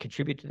jobs that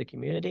contribute to the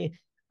community.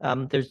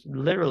 There's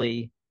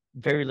literally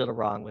very little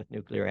wrong with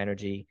nuclear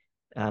energy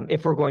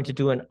if we're going to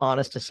do an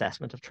honest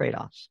assessment of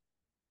trade-offs.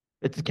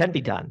 It can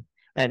be done.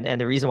 And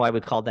the reason why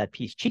we called that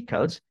piece Cheat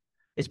Codes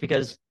is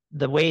because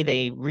the way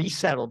they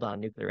resettled on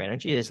nuclear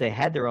energy is they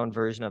had their own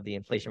version of the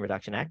Inflation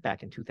Reduction Act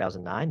back in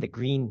 2009, the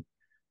Green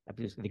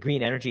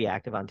Energy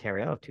Act of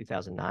Ontario of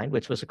 2009,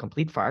 which was a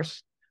complete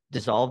farce,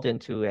 dissolved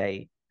into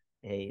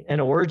an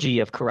orgy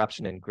of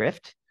corruption and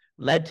grift,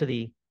 led to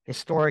the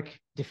historic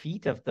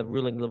defeat of the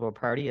ruling Liberal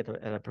Party at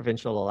a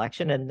provincial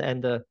election,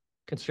 and the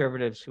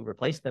Conservatives who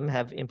replaced them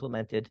have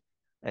implemented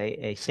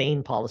a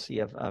sane policy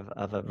of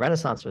a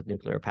renaissance with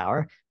nuclear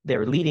power.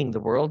 They're leading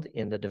the world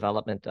in the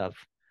development of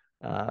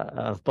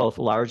both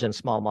large and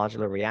small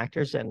modular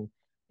reactors, and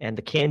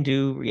the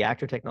CANDU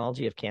reactor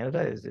technology of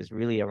Canada is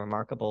really a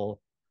remarkable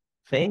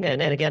thing.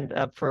 And again,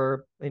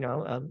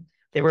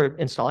 they were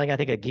installing, I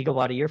think, a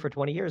gigawatt a year for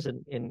 20 years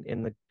in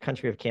the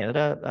country of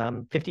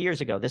Canada 50 years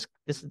ago.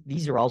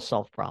 These are all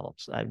solved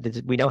problems.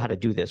 We know how to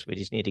do this. We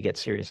just need to get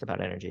serious about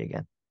energy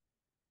again.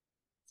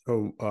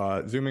 So,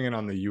 zooming in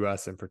on the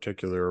U.S. in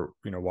particular,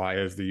 why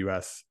is the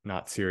U.S.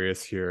 not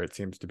serious here? It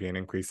seems to be an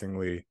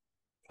increasingly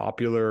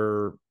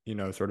popular,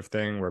 sort of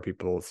thing where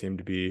people seem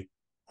to be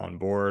on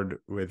board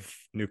with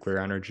nuclear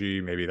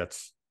energy. Maybe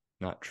that's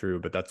not true,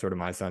 but that's sort of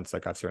my sense.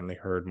 Like I've certainly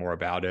heard more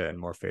about it and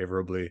more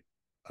favorably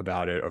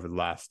about it over the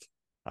last,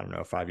 I don't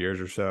know, 5 years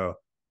or so.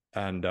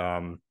 And,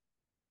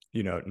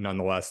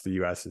 nonetheless, the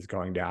U.S. is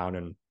going down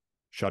and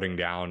shutting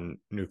down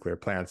nuclear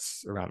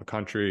plants around the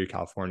country,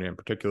 California in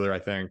particular, I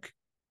think.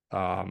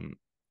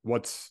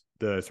 What's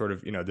the sort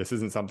of, this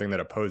isn't something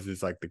that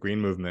opposes like the green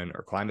movement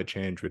or climate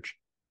change, which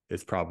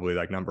is probably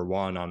like number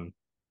one on,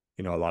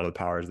 a lot of the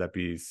powers that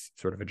be's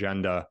sort of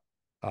agenda.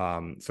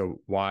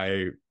 So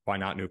why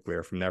not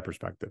nuclear from their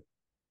perspective?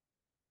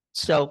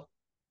 So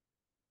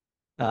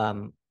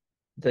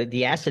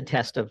the acid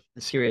test of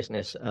the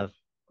seriousness of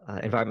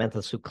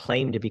environmentalists who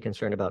claim to be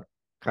concerned about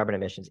carbon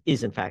emissions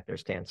is in fact their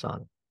stance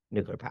on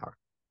nuclear power.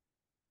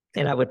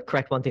 And I would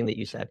correct one thing that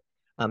you said.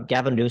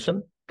 Gavin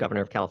Newsom,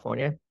 governor of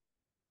California,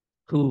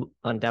 who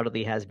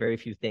undoubtedly has very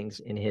few things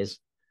in his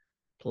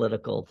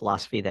political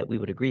philosophy that we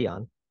would agree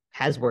on,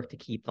 has worked to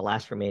keep the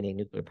last remaining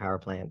nuclear power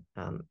plant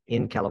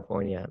in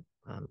California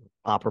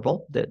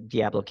operable, the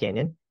Diablo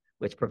Canyon,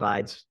 which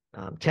provides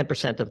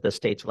 10% of the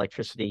state's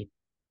electricity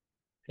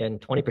and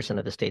 20%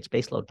 of the state's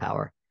baseload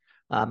power.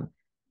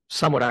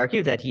 Some would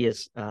argue that he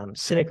is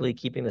cynically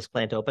keeping this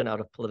plant open out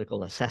of political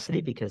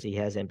necessity because he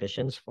has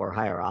ambitions for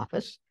higher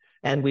office.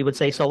 And we would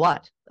say, so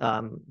what?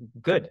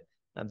 Good.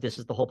 This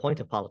is the whole point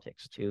of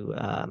politics,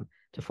 to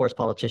force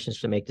politicians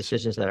to make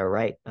decisions that are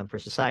right for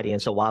society.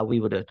 And so while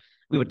we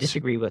would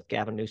disagree with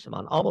Gavin Newsom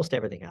on almost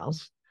everything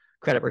else,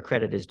 credit where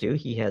credit is due,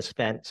 he has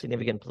spent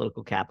significant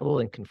political capital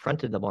and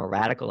confronted the more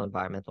radical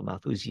environmental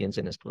Malthusians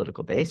in his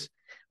political base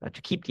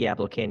to keep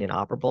Diablo Canyon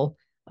operable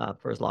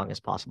for as long as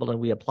possible. And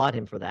we applaud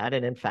him for that.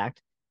 And in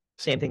fact,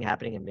 same thing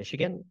happening in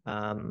Michigan.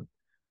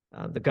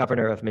 The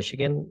governor of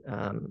Michigan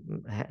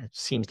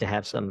seems to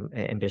have some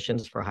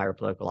ambitions for higher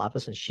political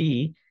office, and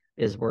she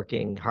is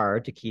working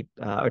hard to keep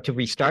or to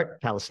restart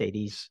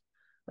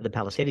the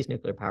Palisades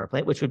nuclear power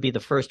plant, which would be the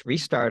first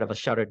restart of a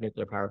shuttered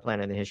nuclear power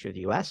plant in the history of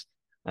the U.S.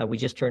 We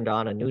just turned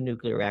on a new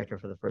nuclear reactor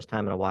for the first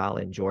time in a while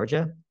in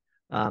Georgia.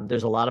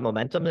 There's a lot of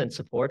momentum and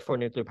support for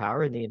nuclear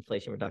power in the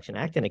Inflation Reduction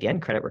Act. And again,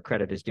 credit where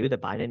credit is due. The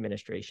Biden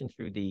administration,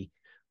 through the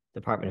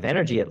Department of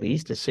Energy at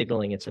least, is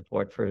signaling its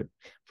support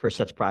for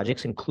such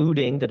projects,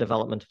 including the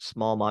development of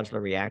small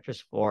modular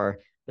reactors for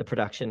the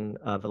production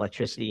of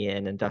electricity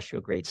and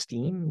industrial grade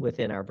steam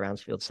within our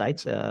brownfield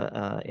sites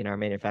in our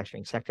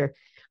manufacturing sector.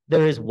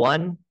 There is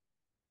one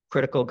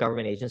critical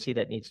government agency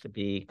that needs to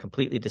be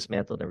completely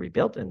dismantled and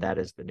rebuilt, and that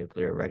is the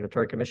Nuclear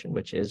Regulatory Commission,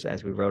 which is,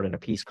 as we wrote in a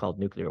piece called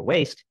Nuclear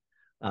Waste,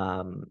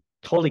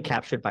 totally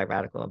captured by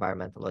radical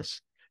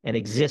environmentalists and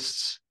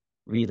exists.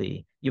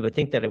 Really, you would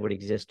think that it would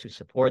exist to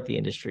support the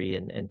industry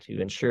and to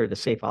ensure the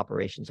safe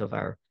operations of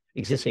our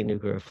existing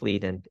nuclear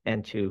fleet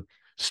and to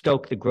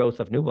stoke the growth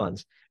of new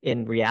ones.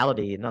 In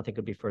reality, nothing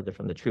could be further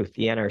from the truth.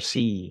 The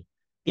NRC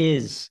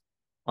is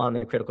on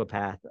the critical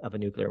path of a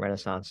nuclear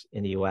renaissance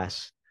in the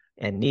US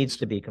and needs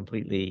to be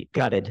completely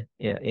gutted,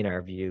 in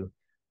our view.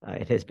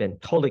 It has been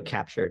totally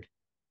captured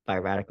by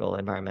radical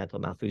environmental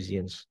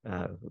Malthusians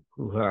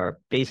who are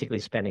basically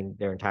spending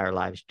their entire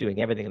lives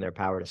doing everything in their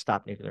power to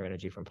stop nuclear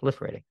energy from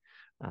proliferating.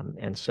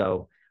 And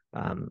so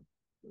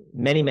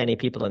many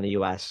people in the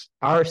US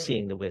are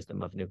seeing the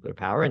wisdom of nuclear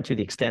power. And to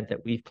the extent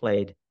that we've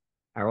played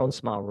our own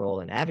small role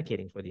in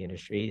advocating for the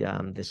industry,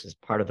 this is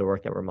part of the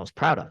work that we're most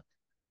proud of.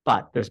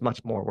 But there's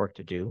much more work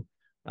to do.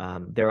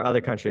 There are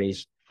other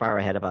countries far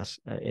ahead of us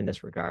in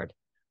this regard.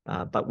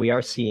 But we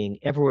are seeing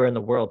everywhere in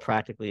the world,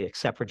 practically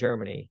except for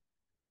Germany,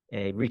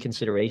 a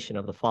reconsideration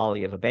of the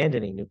folly of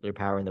abandoning nuclear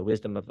power and the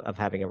wisdom of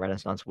having a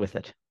renaissance with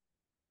it.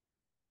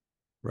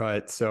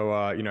 Right.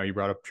 So, you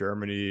brought up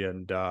Germany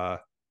and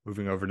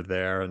moving over to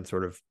there and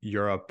sort of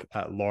Europe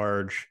at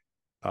large.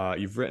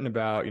 You've written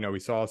about, we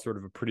saw sort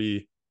of a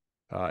pretty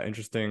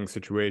interesting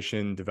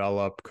situation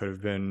develop, could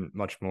have been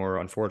much more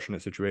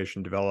unfortunate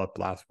situation develop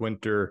last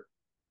winter.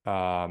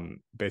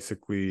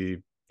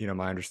 Basically,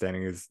 my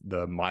understanding is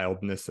the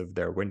mildness of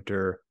their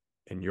winter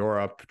in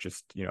Europe,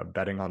 just,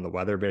 betting on the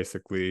weather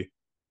basically,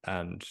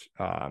 and,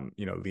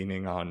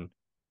 leaning on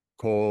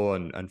coal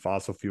and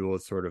fossil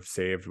fuels sort of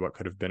saved what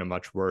could have been a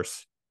much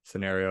worse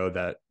scenario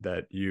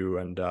that you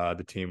and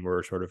the team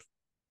were sort of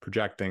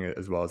projecting,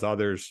 as well as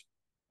others.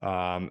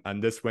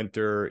 And this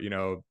winter,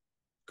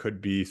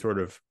 could be sort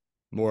of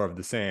more of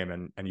the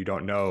same, and you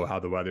don't know how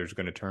the weather is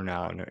going to turn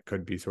out, and it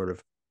could be sort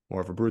of more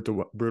of a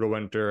brutal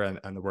winter,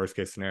 and the worst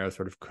case scenario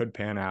sort of could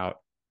pan out.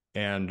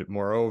 And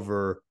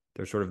moreover,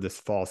 there's sort of this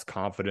false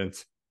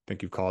confidence, I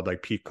think you've called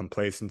like peak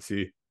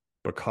complacency,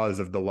 because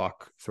of the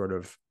luck sort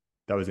of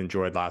that was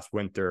enjoyed last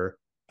winter,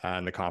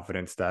 and the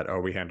confidence that, oh,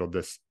 we handled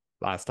this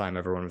last time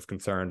everyone was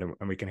concerned,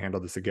 and we can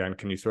handle this again.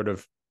 Can you sort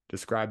of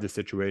describe the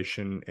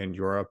situation in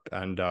Europe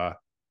and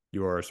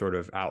your sort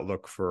of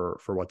outlook for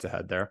what's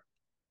ahead there?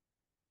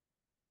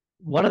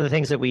 One of the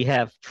things that we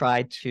have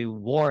tried to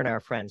warn our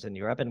friends in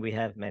Europe, and we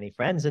have many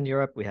friends in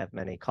Europe, we have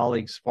many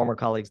colleagues, former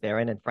colleagues there,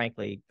 and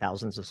frankly,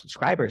 thousands of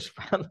subscribers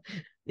from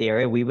the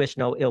area. We wish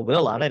no ill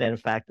will on it. And in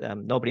fact,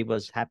 nobody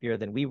was happier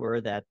than we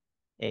were that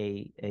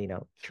a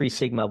 3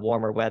 sigma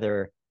warmer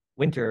weather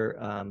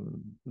winter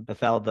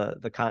befell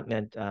the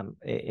continent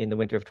in the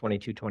winter of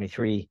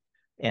 22-23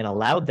 and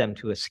allowed them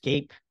to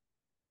escape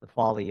the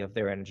folly of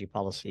their energy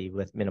policy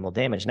with minimal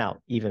damage. Now,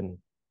 even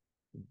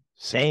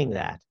saying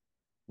that,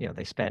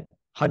 they spent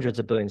hundreds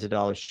of billions of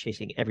dollars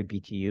chasing every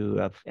BTU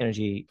of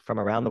energy from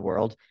around the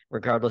world,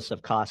 regardless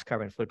of cost,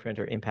 carbon footprint,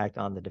 or impact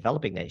on the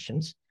developing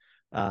nations.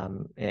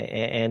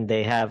 And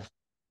they have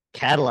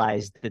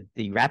catalyzed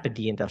the rapid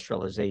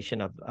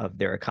deindustrialization of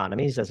their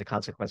economies as a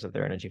consequence of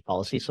their energy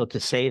policy. So to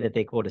say that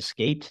they, quote,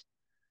 escaped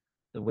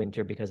the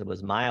winter because it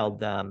was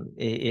mild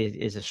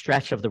is a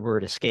stretch of the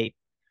word escape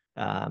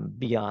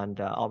beyond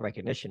all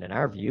recognition in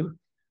our view.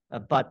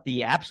 But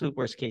the absolute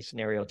worst case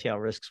scenario tail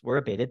risks were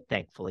abated,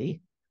 thankfully,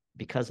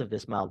 because of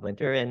this mild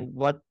winter. And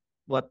what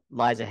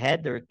lies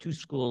ahead, there are 2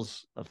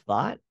 schools of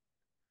thought.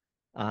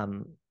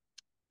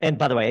 And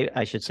by the way,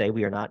 I should say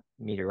we are not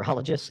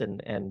meteorologists,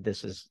 and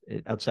this is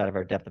outside of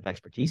our depth of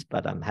expertise,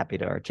 but I'm happy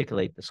to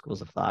articulate the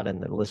schools of thought,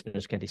 and the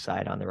listeners can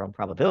decide on their own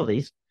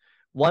probabilities.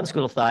 One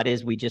school of thought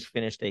is we just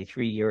finished a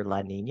 3-year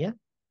La Nina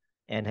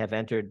and have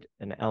entered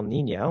an El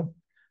Nino.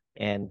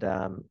 And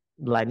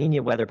La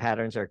Nina weather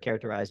patterns are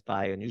characterized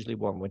by unusually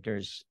warm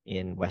winters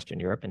in Western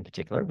Europe in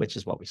particular, which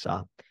is what we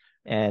saw.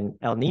 And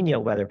El Nino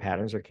weather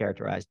patterns are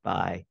characterized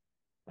by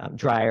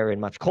drier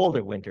and much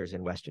colder winters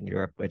in Western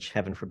Europe, which,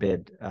 heaven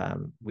forbid,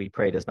 we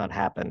pray does not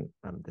happen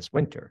this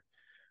winter.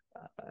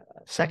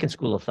 Second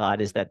school of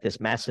thought is that this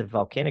massive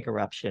volcanic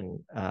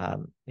eruption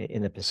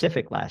in the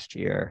Pacific last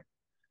year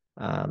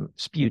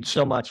spewed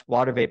so much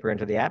water vapor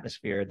into the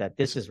atmosphere that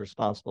this is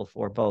responsible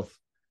for both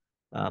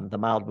the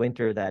mild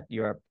winter that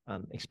Europe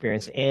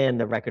experienced and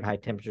the record high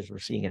temperatures we're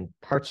seeing in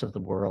parts of the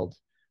world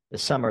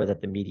this summer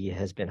that the media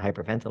has been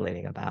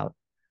hyperventilating about.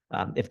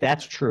 If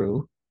that's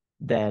true,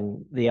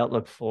 then the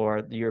outlook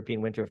for the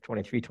European winter of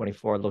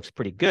 23-24 looks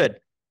pretty good.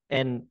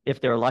 And if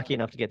they're lucky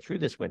enough to get through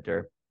this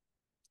winter,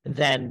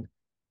 then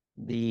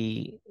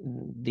the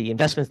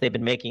investments they've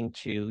been making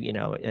to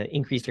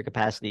increase their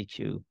capacity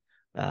to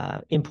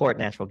import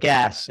natural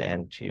gas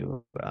and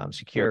to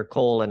secure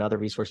coal and other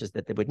resources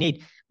that they would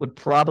need would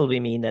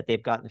probably mean that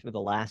they've gotten through the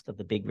last of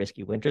the big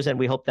risky winters, and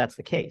we hope that's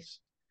the case.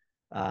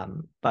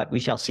 But we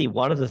shall see.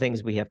 One of the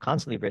things we have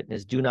constantly written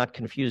is do not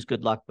confuse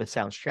good luck with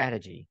sound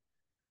strategy.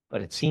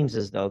 But it seems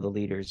as though the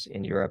leaders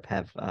in Europe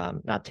have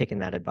not taken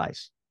that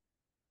advice.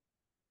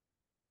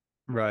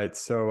 Right.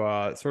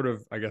 So, sort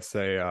of, I guess,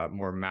 a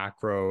more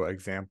macro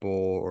example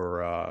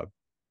or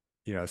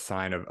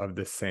sign of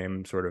the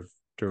same sort of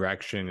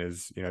direction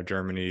is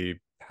Germany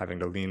having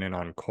to lean in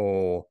on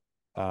coal.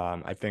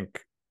 I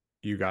think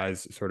you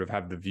guys sort of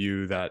have the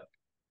view that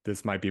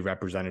this might be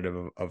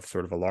representative of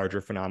sort of a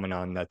larger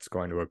phenomenon that's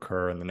going to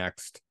occur in the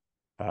next,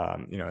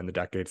 in the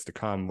decades to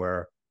come,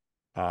 where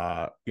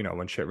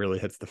when shit really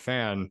hits the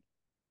fan,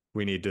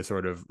 we need to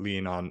sort of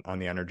lean on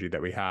the energy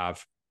that we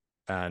have.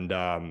 And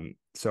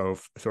so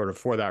sort of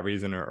for that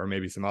reason, or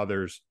maybe some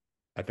others,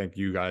 I think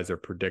you guys are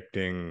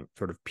predicting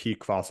sort of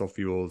peak fossil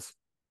fuels,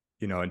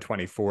 in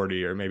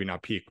 2040, or maybe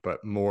not peak,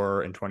 but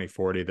more in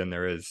 2040 than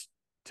there is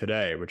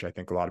today, which I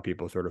think a lot of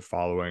people sort of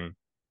following,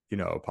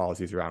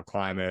 policies around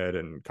climate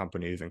and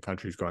companies and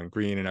countries going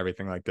green and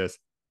everything like this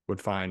would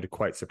find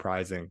quite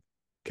surprising.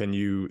 Can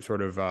you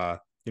sort of,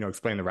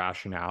 explain the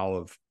rationale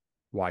of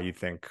why you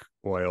think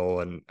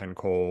oil and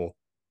coal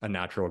and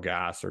natural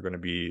gas are going to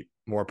be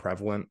more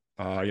prevalent,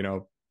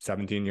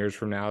 17 years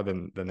from now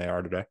than they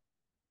are today?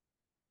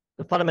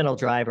 The fundamental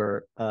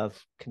driver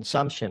of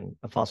consumption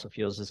of fossil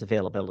fuels is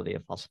availability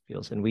of fossil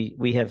fuels. And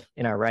we have,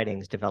 in our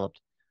writings, developed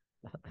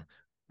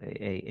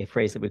a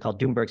phrase that we call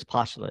Doomberg's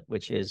postulate,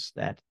 which is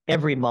that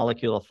every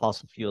molecule of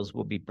fossil fuels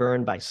will be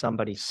burned by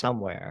somebody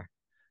somewhere,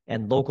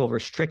 and local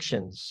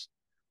restrictions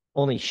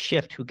only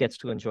shift who gets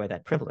to enjoy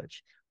that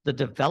privilege. The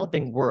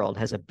developing world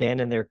has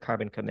abandoned their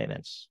carbon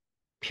commitments,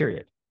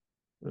 period.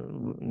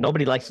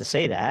 Nobody likes to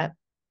say that.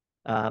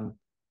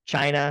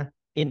 China,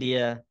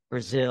 India,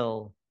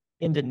 Brazil,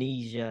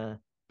 Indonesia,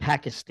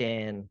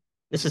 Pakistan,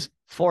 this is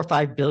 4 or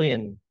 5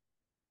 billion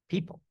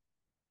people.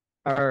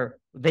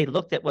 They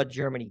looked at what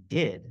Germany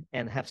did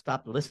and have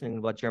stopped listening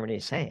to what Germany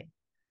is saying.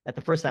 At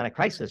the first sign of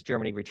crisis,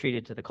 Germany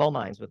retreated to the coal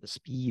mines with the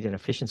speed and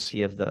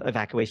efficiency of the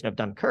evacuation of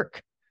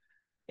Dunkirk.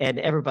 And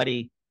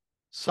everybody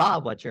saw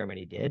what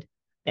Germany did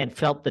and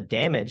felt the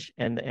damage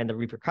and the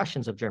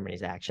repercussions of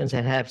Germany's actions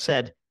and have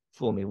said,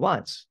 fool me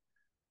once.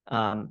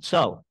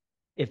 So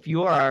if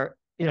you're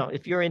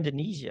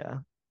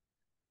Indonesia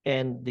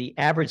and the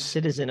average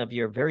citizen of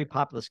your very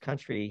populous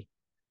country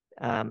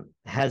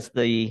has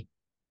the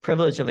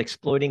privilege of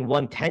exploiting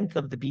 1/10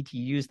 of the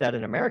BTUs that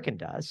an American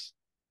does,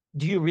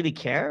 do you really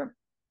care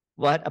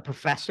what a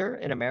professor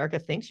in America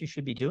thinks you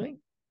should be doing?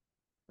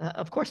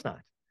 Of course not.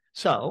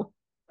 So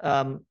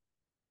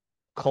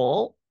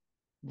coal,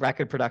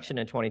 record production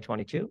in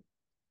 2022,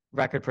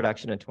 record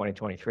production in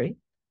 2023,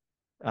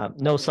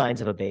 no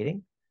signs of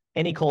abating.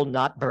 Any coal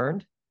not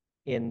burned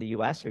in the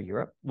US or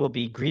Europe will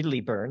be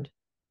greedily burned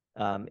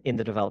in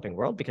the developing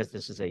world because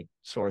this is a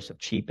source of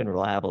cheap and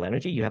reliable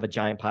energy. You have a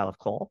giant pile of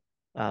coal.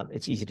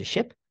 It's easy to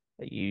ship.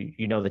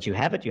 You know that you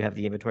have it. You have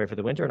the inventory for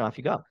the winter, and off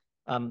you go.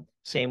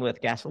 Same with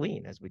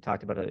gasoline, as we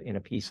talked about in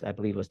a piece I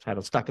believe was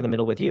titled "Stuck in the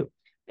Middle with You."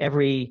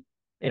 The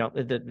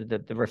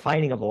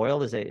refining of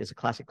oil is a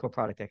classic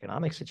co-product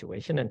economic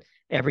situation, and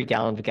every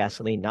gallon of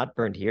gasoline not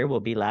burned here will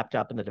be lapped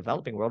up in the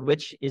developing world,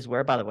 which is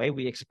where, by the way,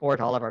 we export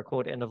all of our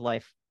quote end of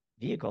life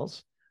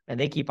vehicles, and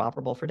they keep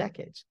operable for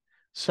decades.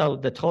 So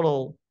the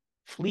total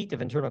fleet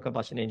of internal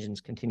combustion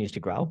engines continues to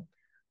grow,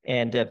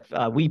 and if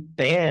we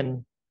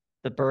ban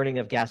the burning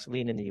of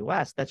gasoline in the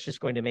U.S., that's just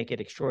going to make it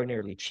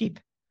extraordinarily cheap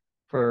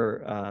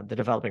for the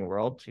developing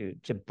world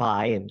to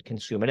buy and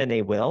consume it, and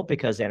they will,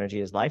 because energy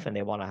is life, and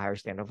they want a higher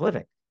standard of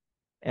living.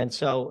 And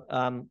so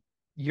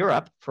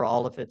Europe, for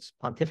all of its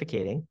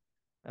pontificating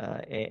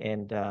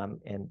and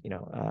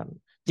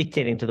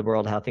dictating to the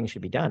world how things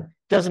should be done,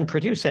 doesn't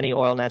produce any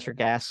oil, natural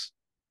gas,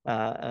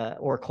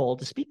 or coal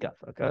to speak of,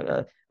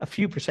 a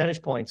few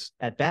percentage points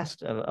at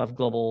best of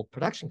global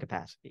production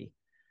capacity.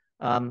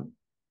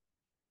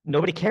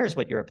 Nobody cares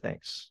what Europe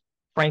thinks.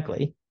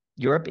 Frankly,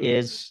 Europe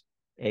is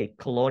a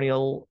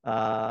colonial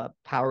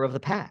power of the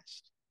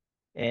past,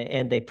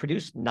 and they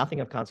produce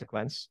nothing of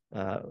consequence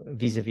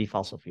vis-a-vis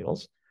fossil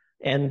fuels.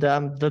 And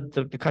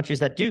the countries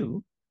that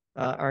do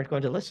aren't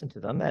going to listen to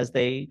them as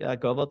they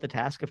go about the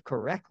task of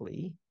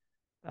correctly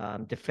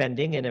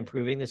defending and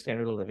improving the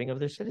standard of living of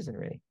their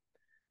citizenry.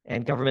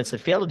 And governments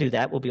that fail to do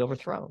that will be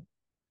overthrown.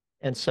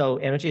 And so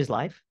energy is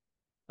life.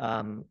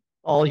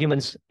 All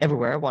humans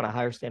everywhere want a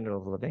higher standard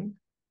of living.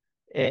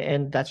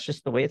 And that's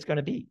just the way it's going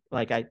to be.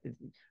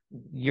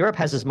 Europe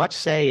has as much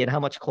say in how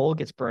much coal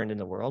gets burned in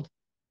the world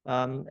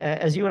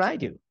as you and I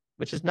do,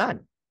 which is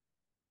none,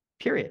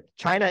 period.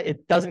 China,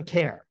 it doesn't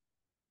care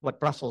what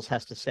Brussels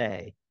has to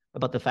say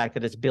about the fact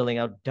that it's building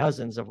out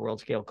dozens of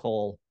world-scale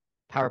coal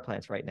power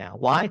plants right now.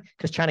 Why?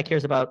 Because China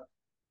cares about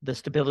the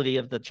stability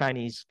of the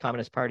Chinese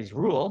Communist Party's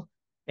rule,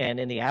 and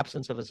in the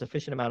absence of a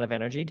sufficient amount of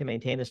energy to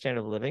maintain the standard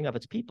of living of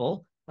its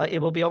people,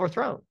 it will be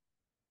overthrown.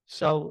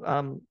 So,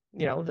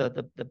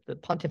 the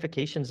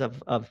pontifications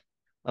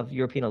of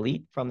European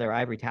elite from their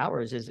ivory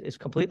towers is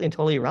completely and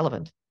totally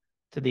irrelevant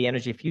to the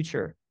energy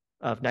future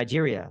of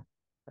Nigeria,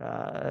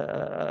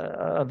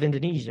 of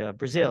Indonesia,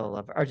 Brazil,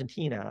 of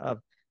Argentina,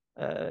 of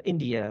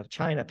India, of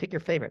China. Pick your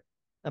favorite.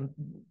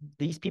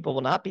 These people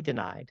will not be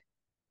denied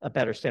a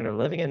better standard of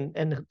living.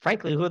 And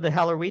frankly, who the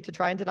hell are we to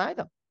try and deny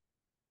them?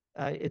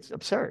 It's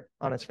absurd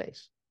on its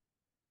face.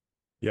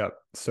 Yeah.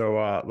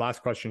 So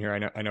last question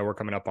here. I know we're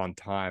coming up on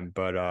time,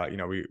 but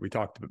we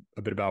talked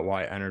a bit about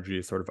why energy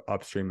is sort of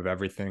upstream of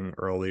everything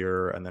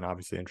earlier, and then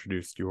obviously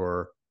introduced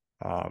your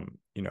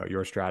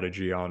your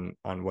strategy on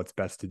what's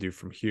best to do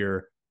from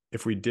here.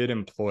 If we did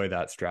employ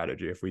that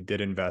strategy, if we did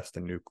invest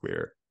in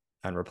nuclear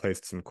and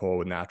replaced some coal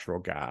with natural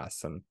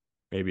gas and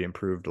maybe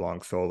improved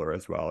along solar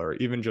as well, or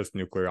even just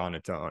nuclear on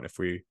its own, if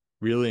we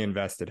really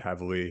invested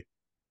heavily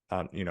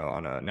on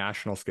a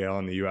national scale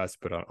in the US,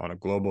 but on a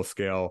global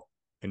scale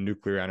in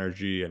nuclear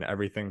energy, and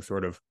everything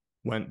sort of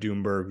went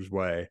Doomberg's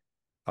way,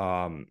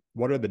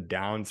 what are the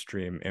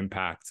downstream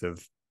impacts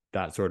of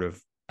that sort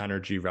of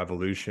energy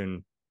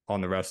revolution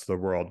on the rest of the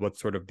world? What's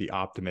sort of the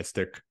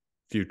optimistic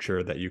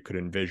future that you could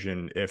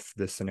envision if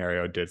this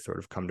scenario did sort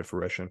of come to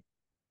fruition?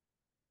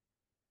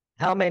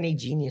 How many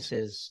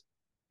geniuses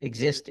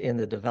exist in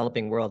the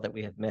developing world that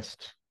we have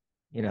missed?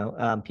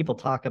 People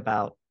talk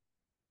about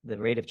the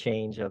rate of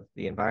change of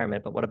the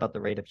environment, but what about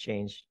the rate of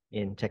change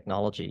in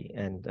technology?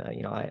 And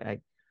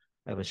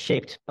I was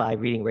shaped by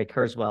reading Ray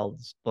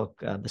Kurzweil's book,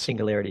 The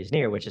Singularity is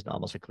Near, which is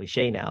almost a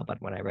cliche now,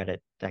 but when I read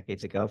it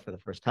decades ago for the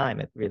first time,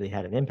 it really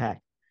had an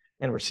impact.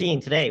 And we're seeing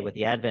today with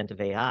the advent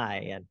of AI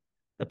and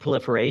the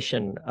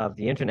proliferation of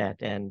the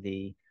internet and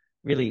the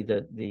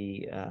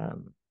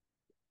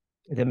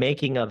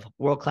making of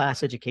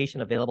world-class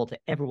education available to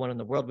everyone in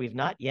the world. We've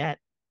not yet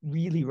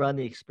really run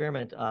the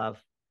experiment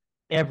of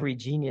every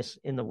genius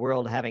in the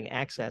world having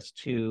access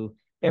to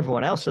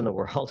everyone else in the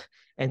world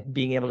and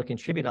being able to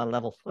contribute on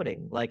level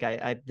footing.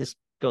 This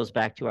goes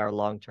back to our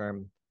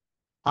long-term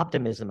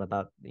optimism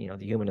about the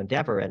human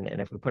endeavor, and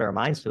if we put our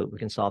minds to it, we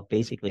can solve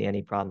basically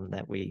any problem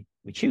that we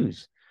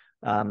choose.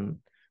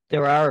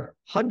 There are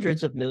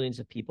hundreds of millions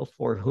of people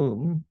for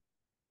whom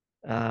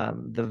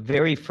the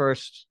very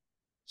first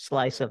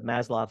slice of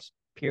Maslow's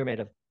pyramid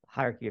of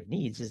hierarchy of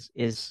needs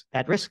is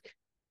at risk.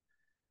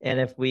 And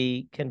if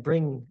we can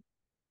bring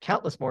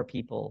countless more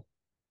people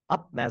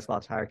up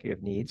Maslow's hierarchy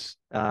of needs,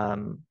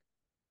 the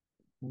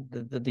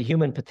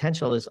human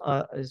potential is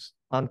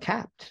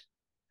uncapped.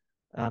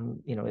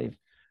 If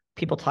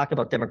people talk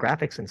about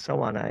demographics and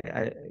so on,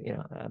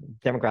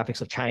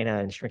 demographics of China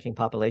and shrinking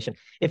population.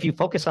 If you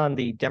focus on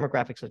the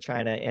demographics of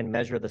China and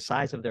measure the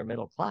size of their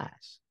middle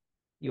class,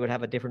 you would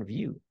have a different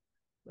view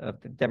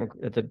of the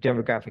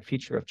demographic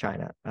future of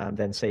China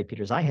than, say,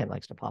 Peter Zeihan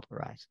likes to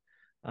popularize.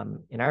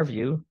 In our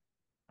view,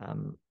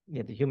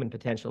 the human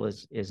potential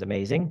is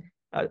amazing.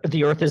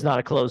 The Earth is not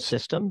a closed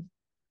system.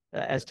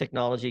 As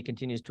technology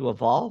continues to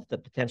evolve, the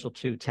potential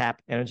to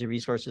tap energy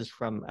resources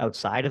from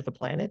outside of the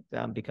planet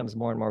becomes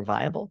more and more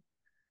viable.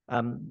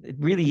 It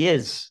really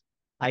is,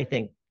 I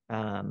think,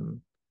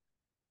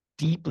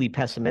 deeply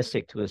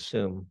pessimistic to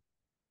assume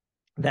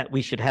that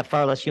we should have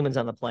far less humans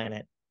on the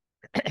planet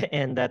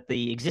and that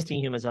the existing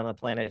humans on the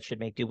planet should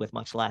make do with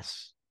much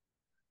less.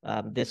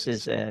 This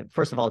is,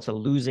 first of all, it's a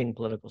losing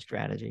political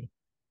strategy,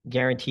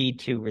 guaranteed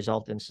to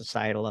result in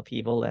societal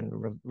upheaval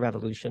and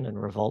revolution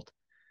and revolt.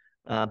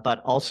 But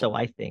also,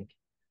 I think,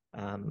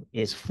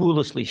 is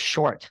foolishly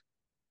short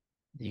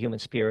the human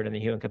spirit and the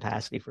human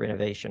capacity for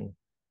innovation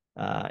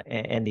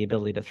and the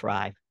ability to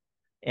thrive.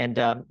 And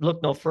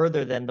look no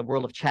further than the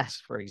world of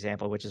chess, for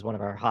example, which is one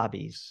of our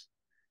hobbies.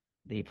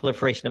 The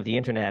proliferation of the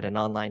internet and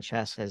online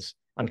chess has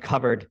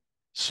uncovered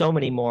so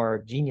many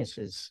more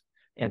geniuses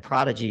and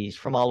prodigies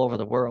from all over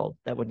the world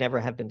that would never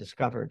have been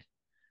discovered.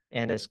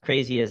 And as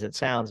crazy as it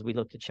sounds, we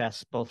look to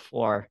chess both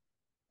for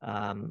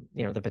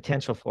the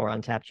potential for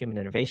untapped human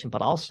innovation,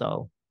 but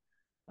also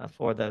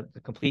for the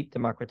complete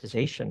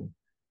democratization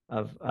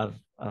of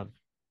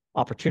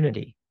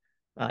opportunity.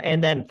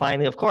 And then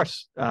finally, of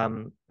course,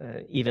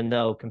 even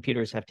though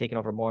computers have taken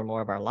over more and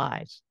more of our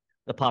lives,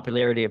 the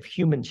popularity of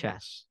human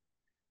chess,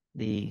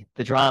 the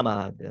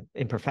drama, the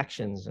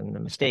imperfections, and the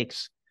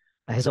mistakes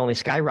has only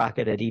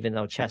skyrocketed, even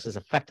though chess is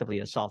effectively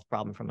a solved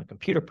problem from a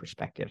computer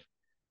perspective.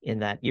 In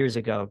that years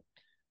ago,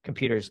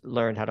 computers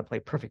learned how to play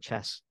perfect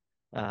chess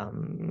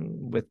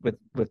with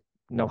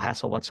no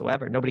hassle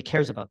whatsoever. Nobody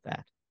cares about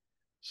that.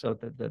 So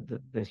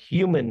the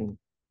human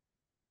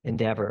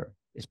endeavor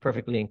is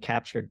perfectly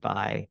captured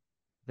by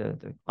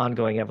the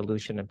ongoing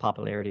evolution and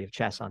popularity of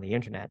chess on the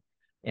internet.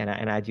 And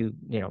I do,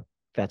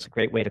 that's a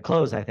great way to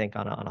close, I think,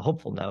 on a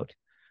hopeful note,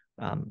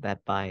 that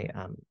by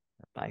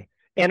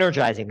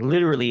energizing,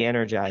 literally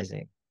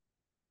energizing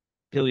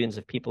billions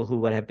of people who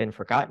would have been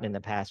forgotten in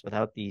the past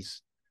without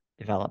these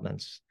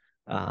developments,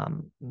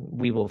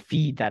 we will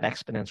feed that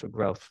exponential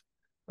growth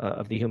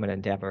of the human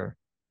endeavor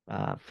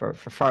for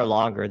far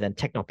longer than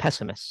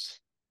techno-pessimists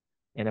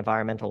and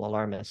environmental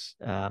alarmists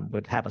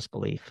would have us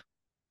believe.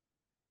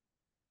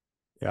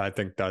 Yeah, I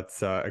think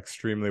that's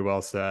extremely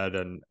well said,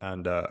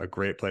 and a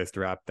great place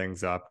to wrap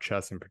things up.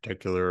 Chess in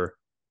particular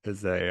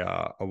is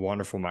a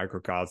wonderful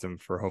microcosm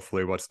for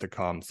hopefully what's to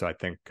come. So I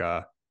think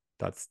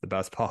that's the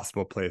best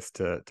possible place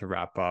to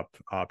wrap up.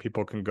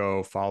 People can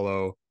go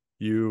follow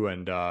you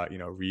and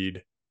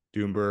read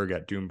Doomberg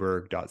at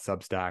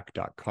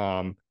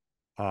doomberg.substack.com.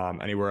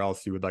 Anywhere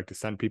else you would like to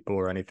send people,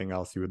 or anything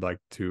else you would like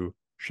to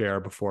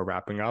share before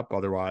wrapping up?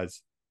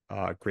 Otherwise,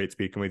 great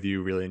speaking with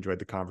you. Really enjoyed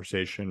the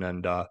conversation,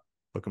 and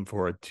looking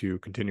forward to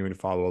continuing to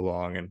follow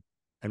along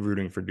and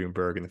rooting for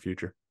Doomberg in the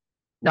future.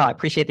 No, I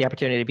appreciate the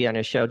opportunity to be on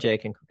your show,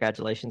 Jake, and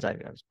congratulations. I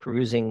was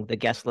perusing the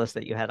guest list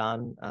that you had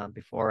on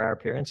before our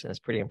appearance, and it's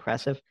pretty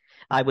impressive.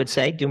 I would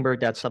say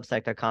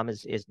doomberg.substack.com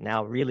is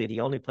now really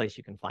the only place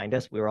you can find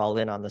us. We were all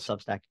in on the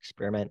Substack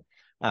experiment.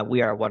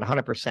 We are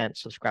 100%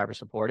 subscriber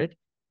supported,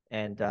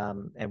 and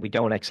we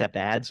don't accept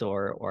ads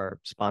or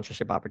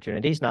sponsorship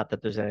opportunities. Not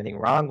that there's anything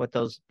wrong with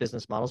those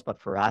business models,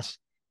 but for us,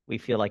 we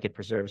feel like it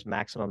preserves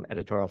maximum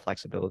editorial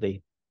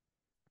flexibility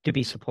to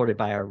be supported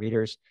by our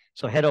readers.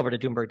 So head over to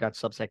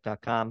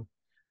doomberg.substack.com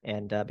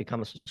and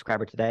become a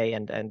subscriber today.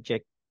 And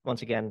Jake,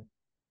 once again,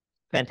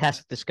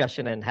 fantastic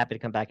discussion, and happy to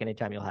come back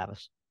anytime you'll have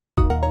us.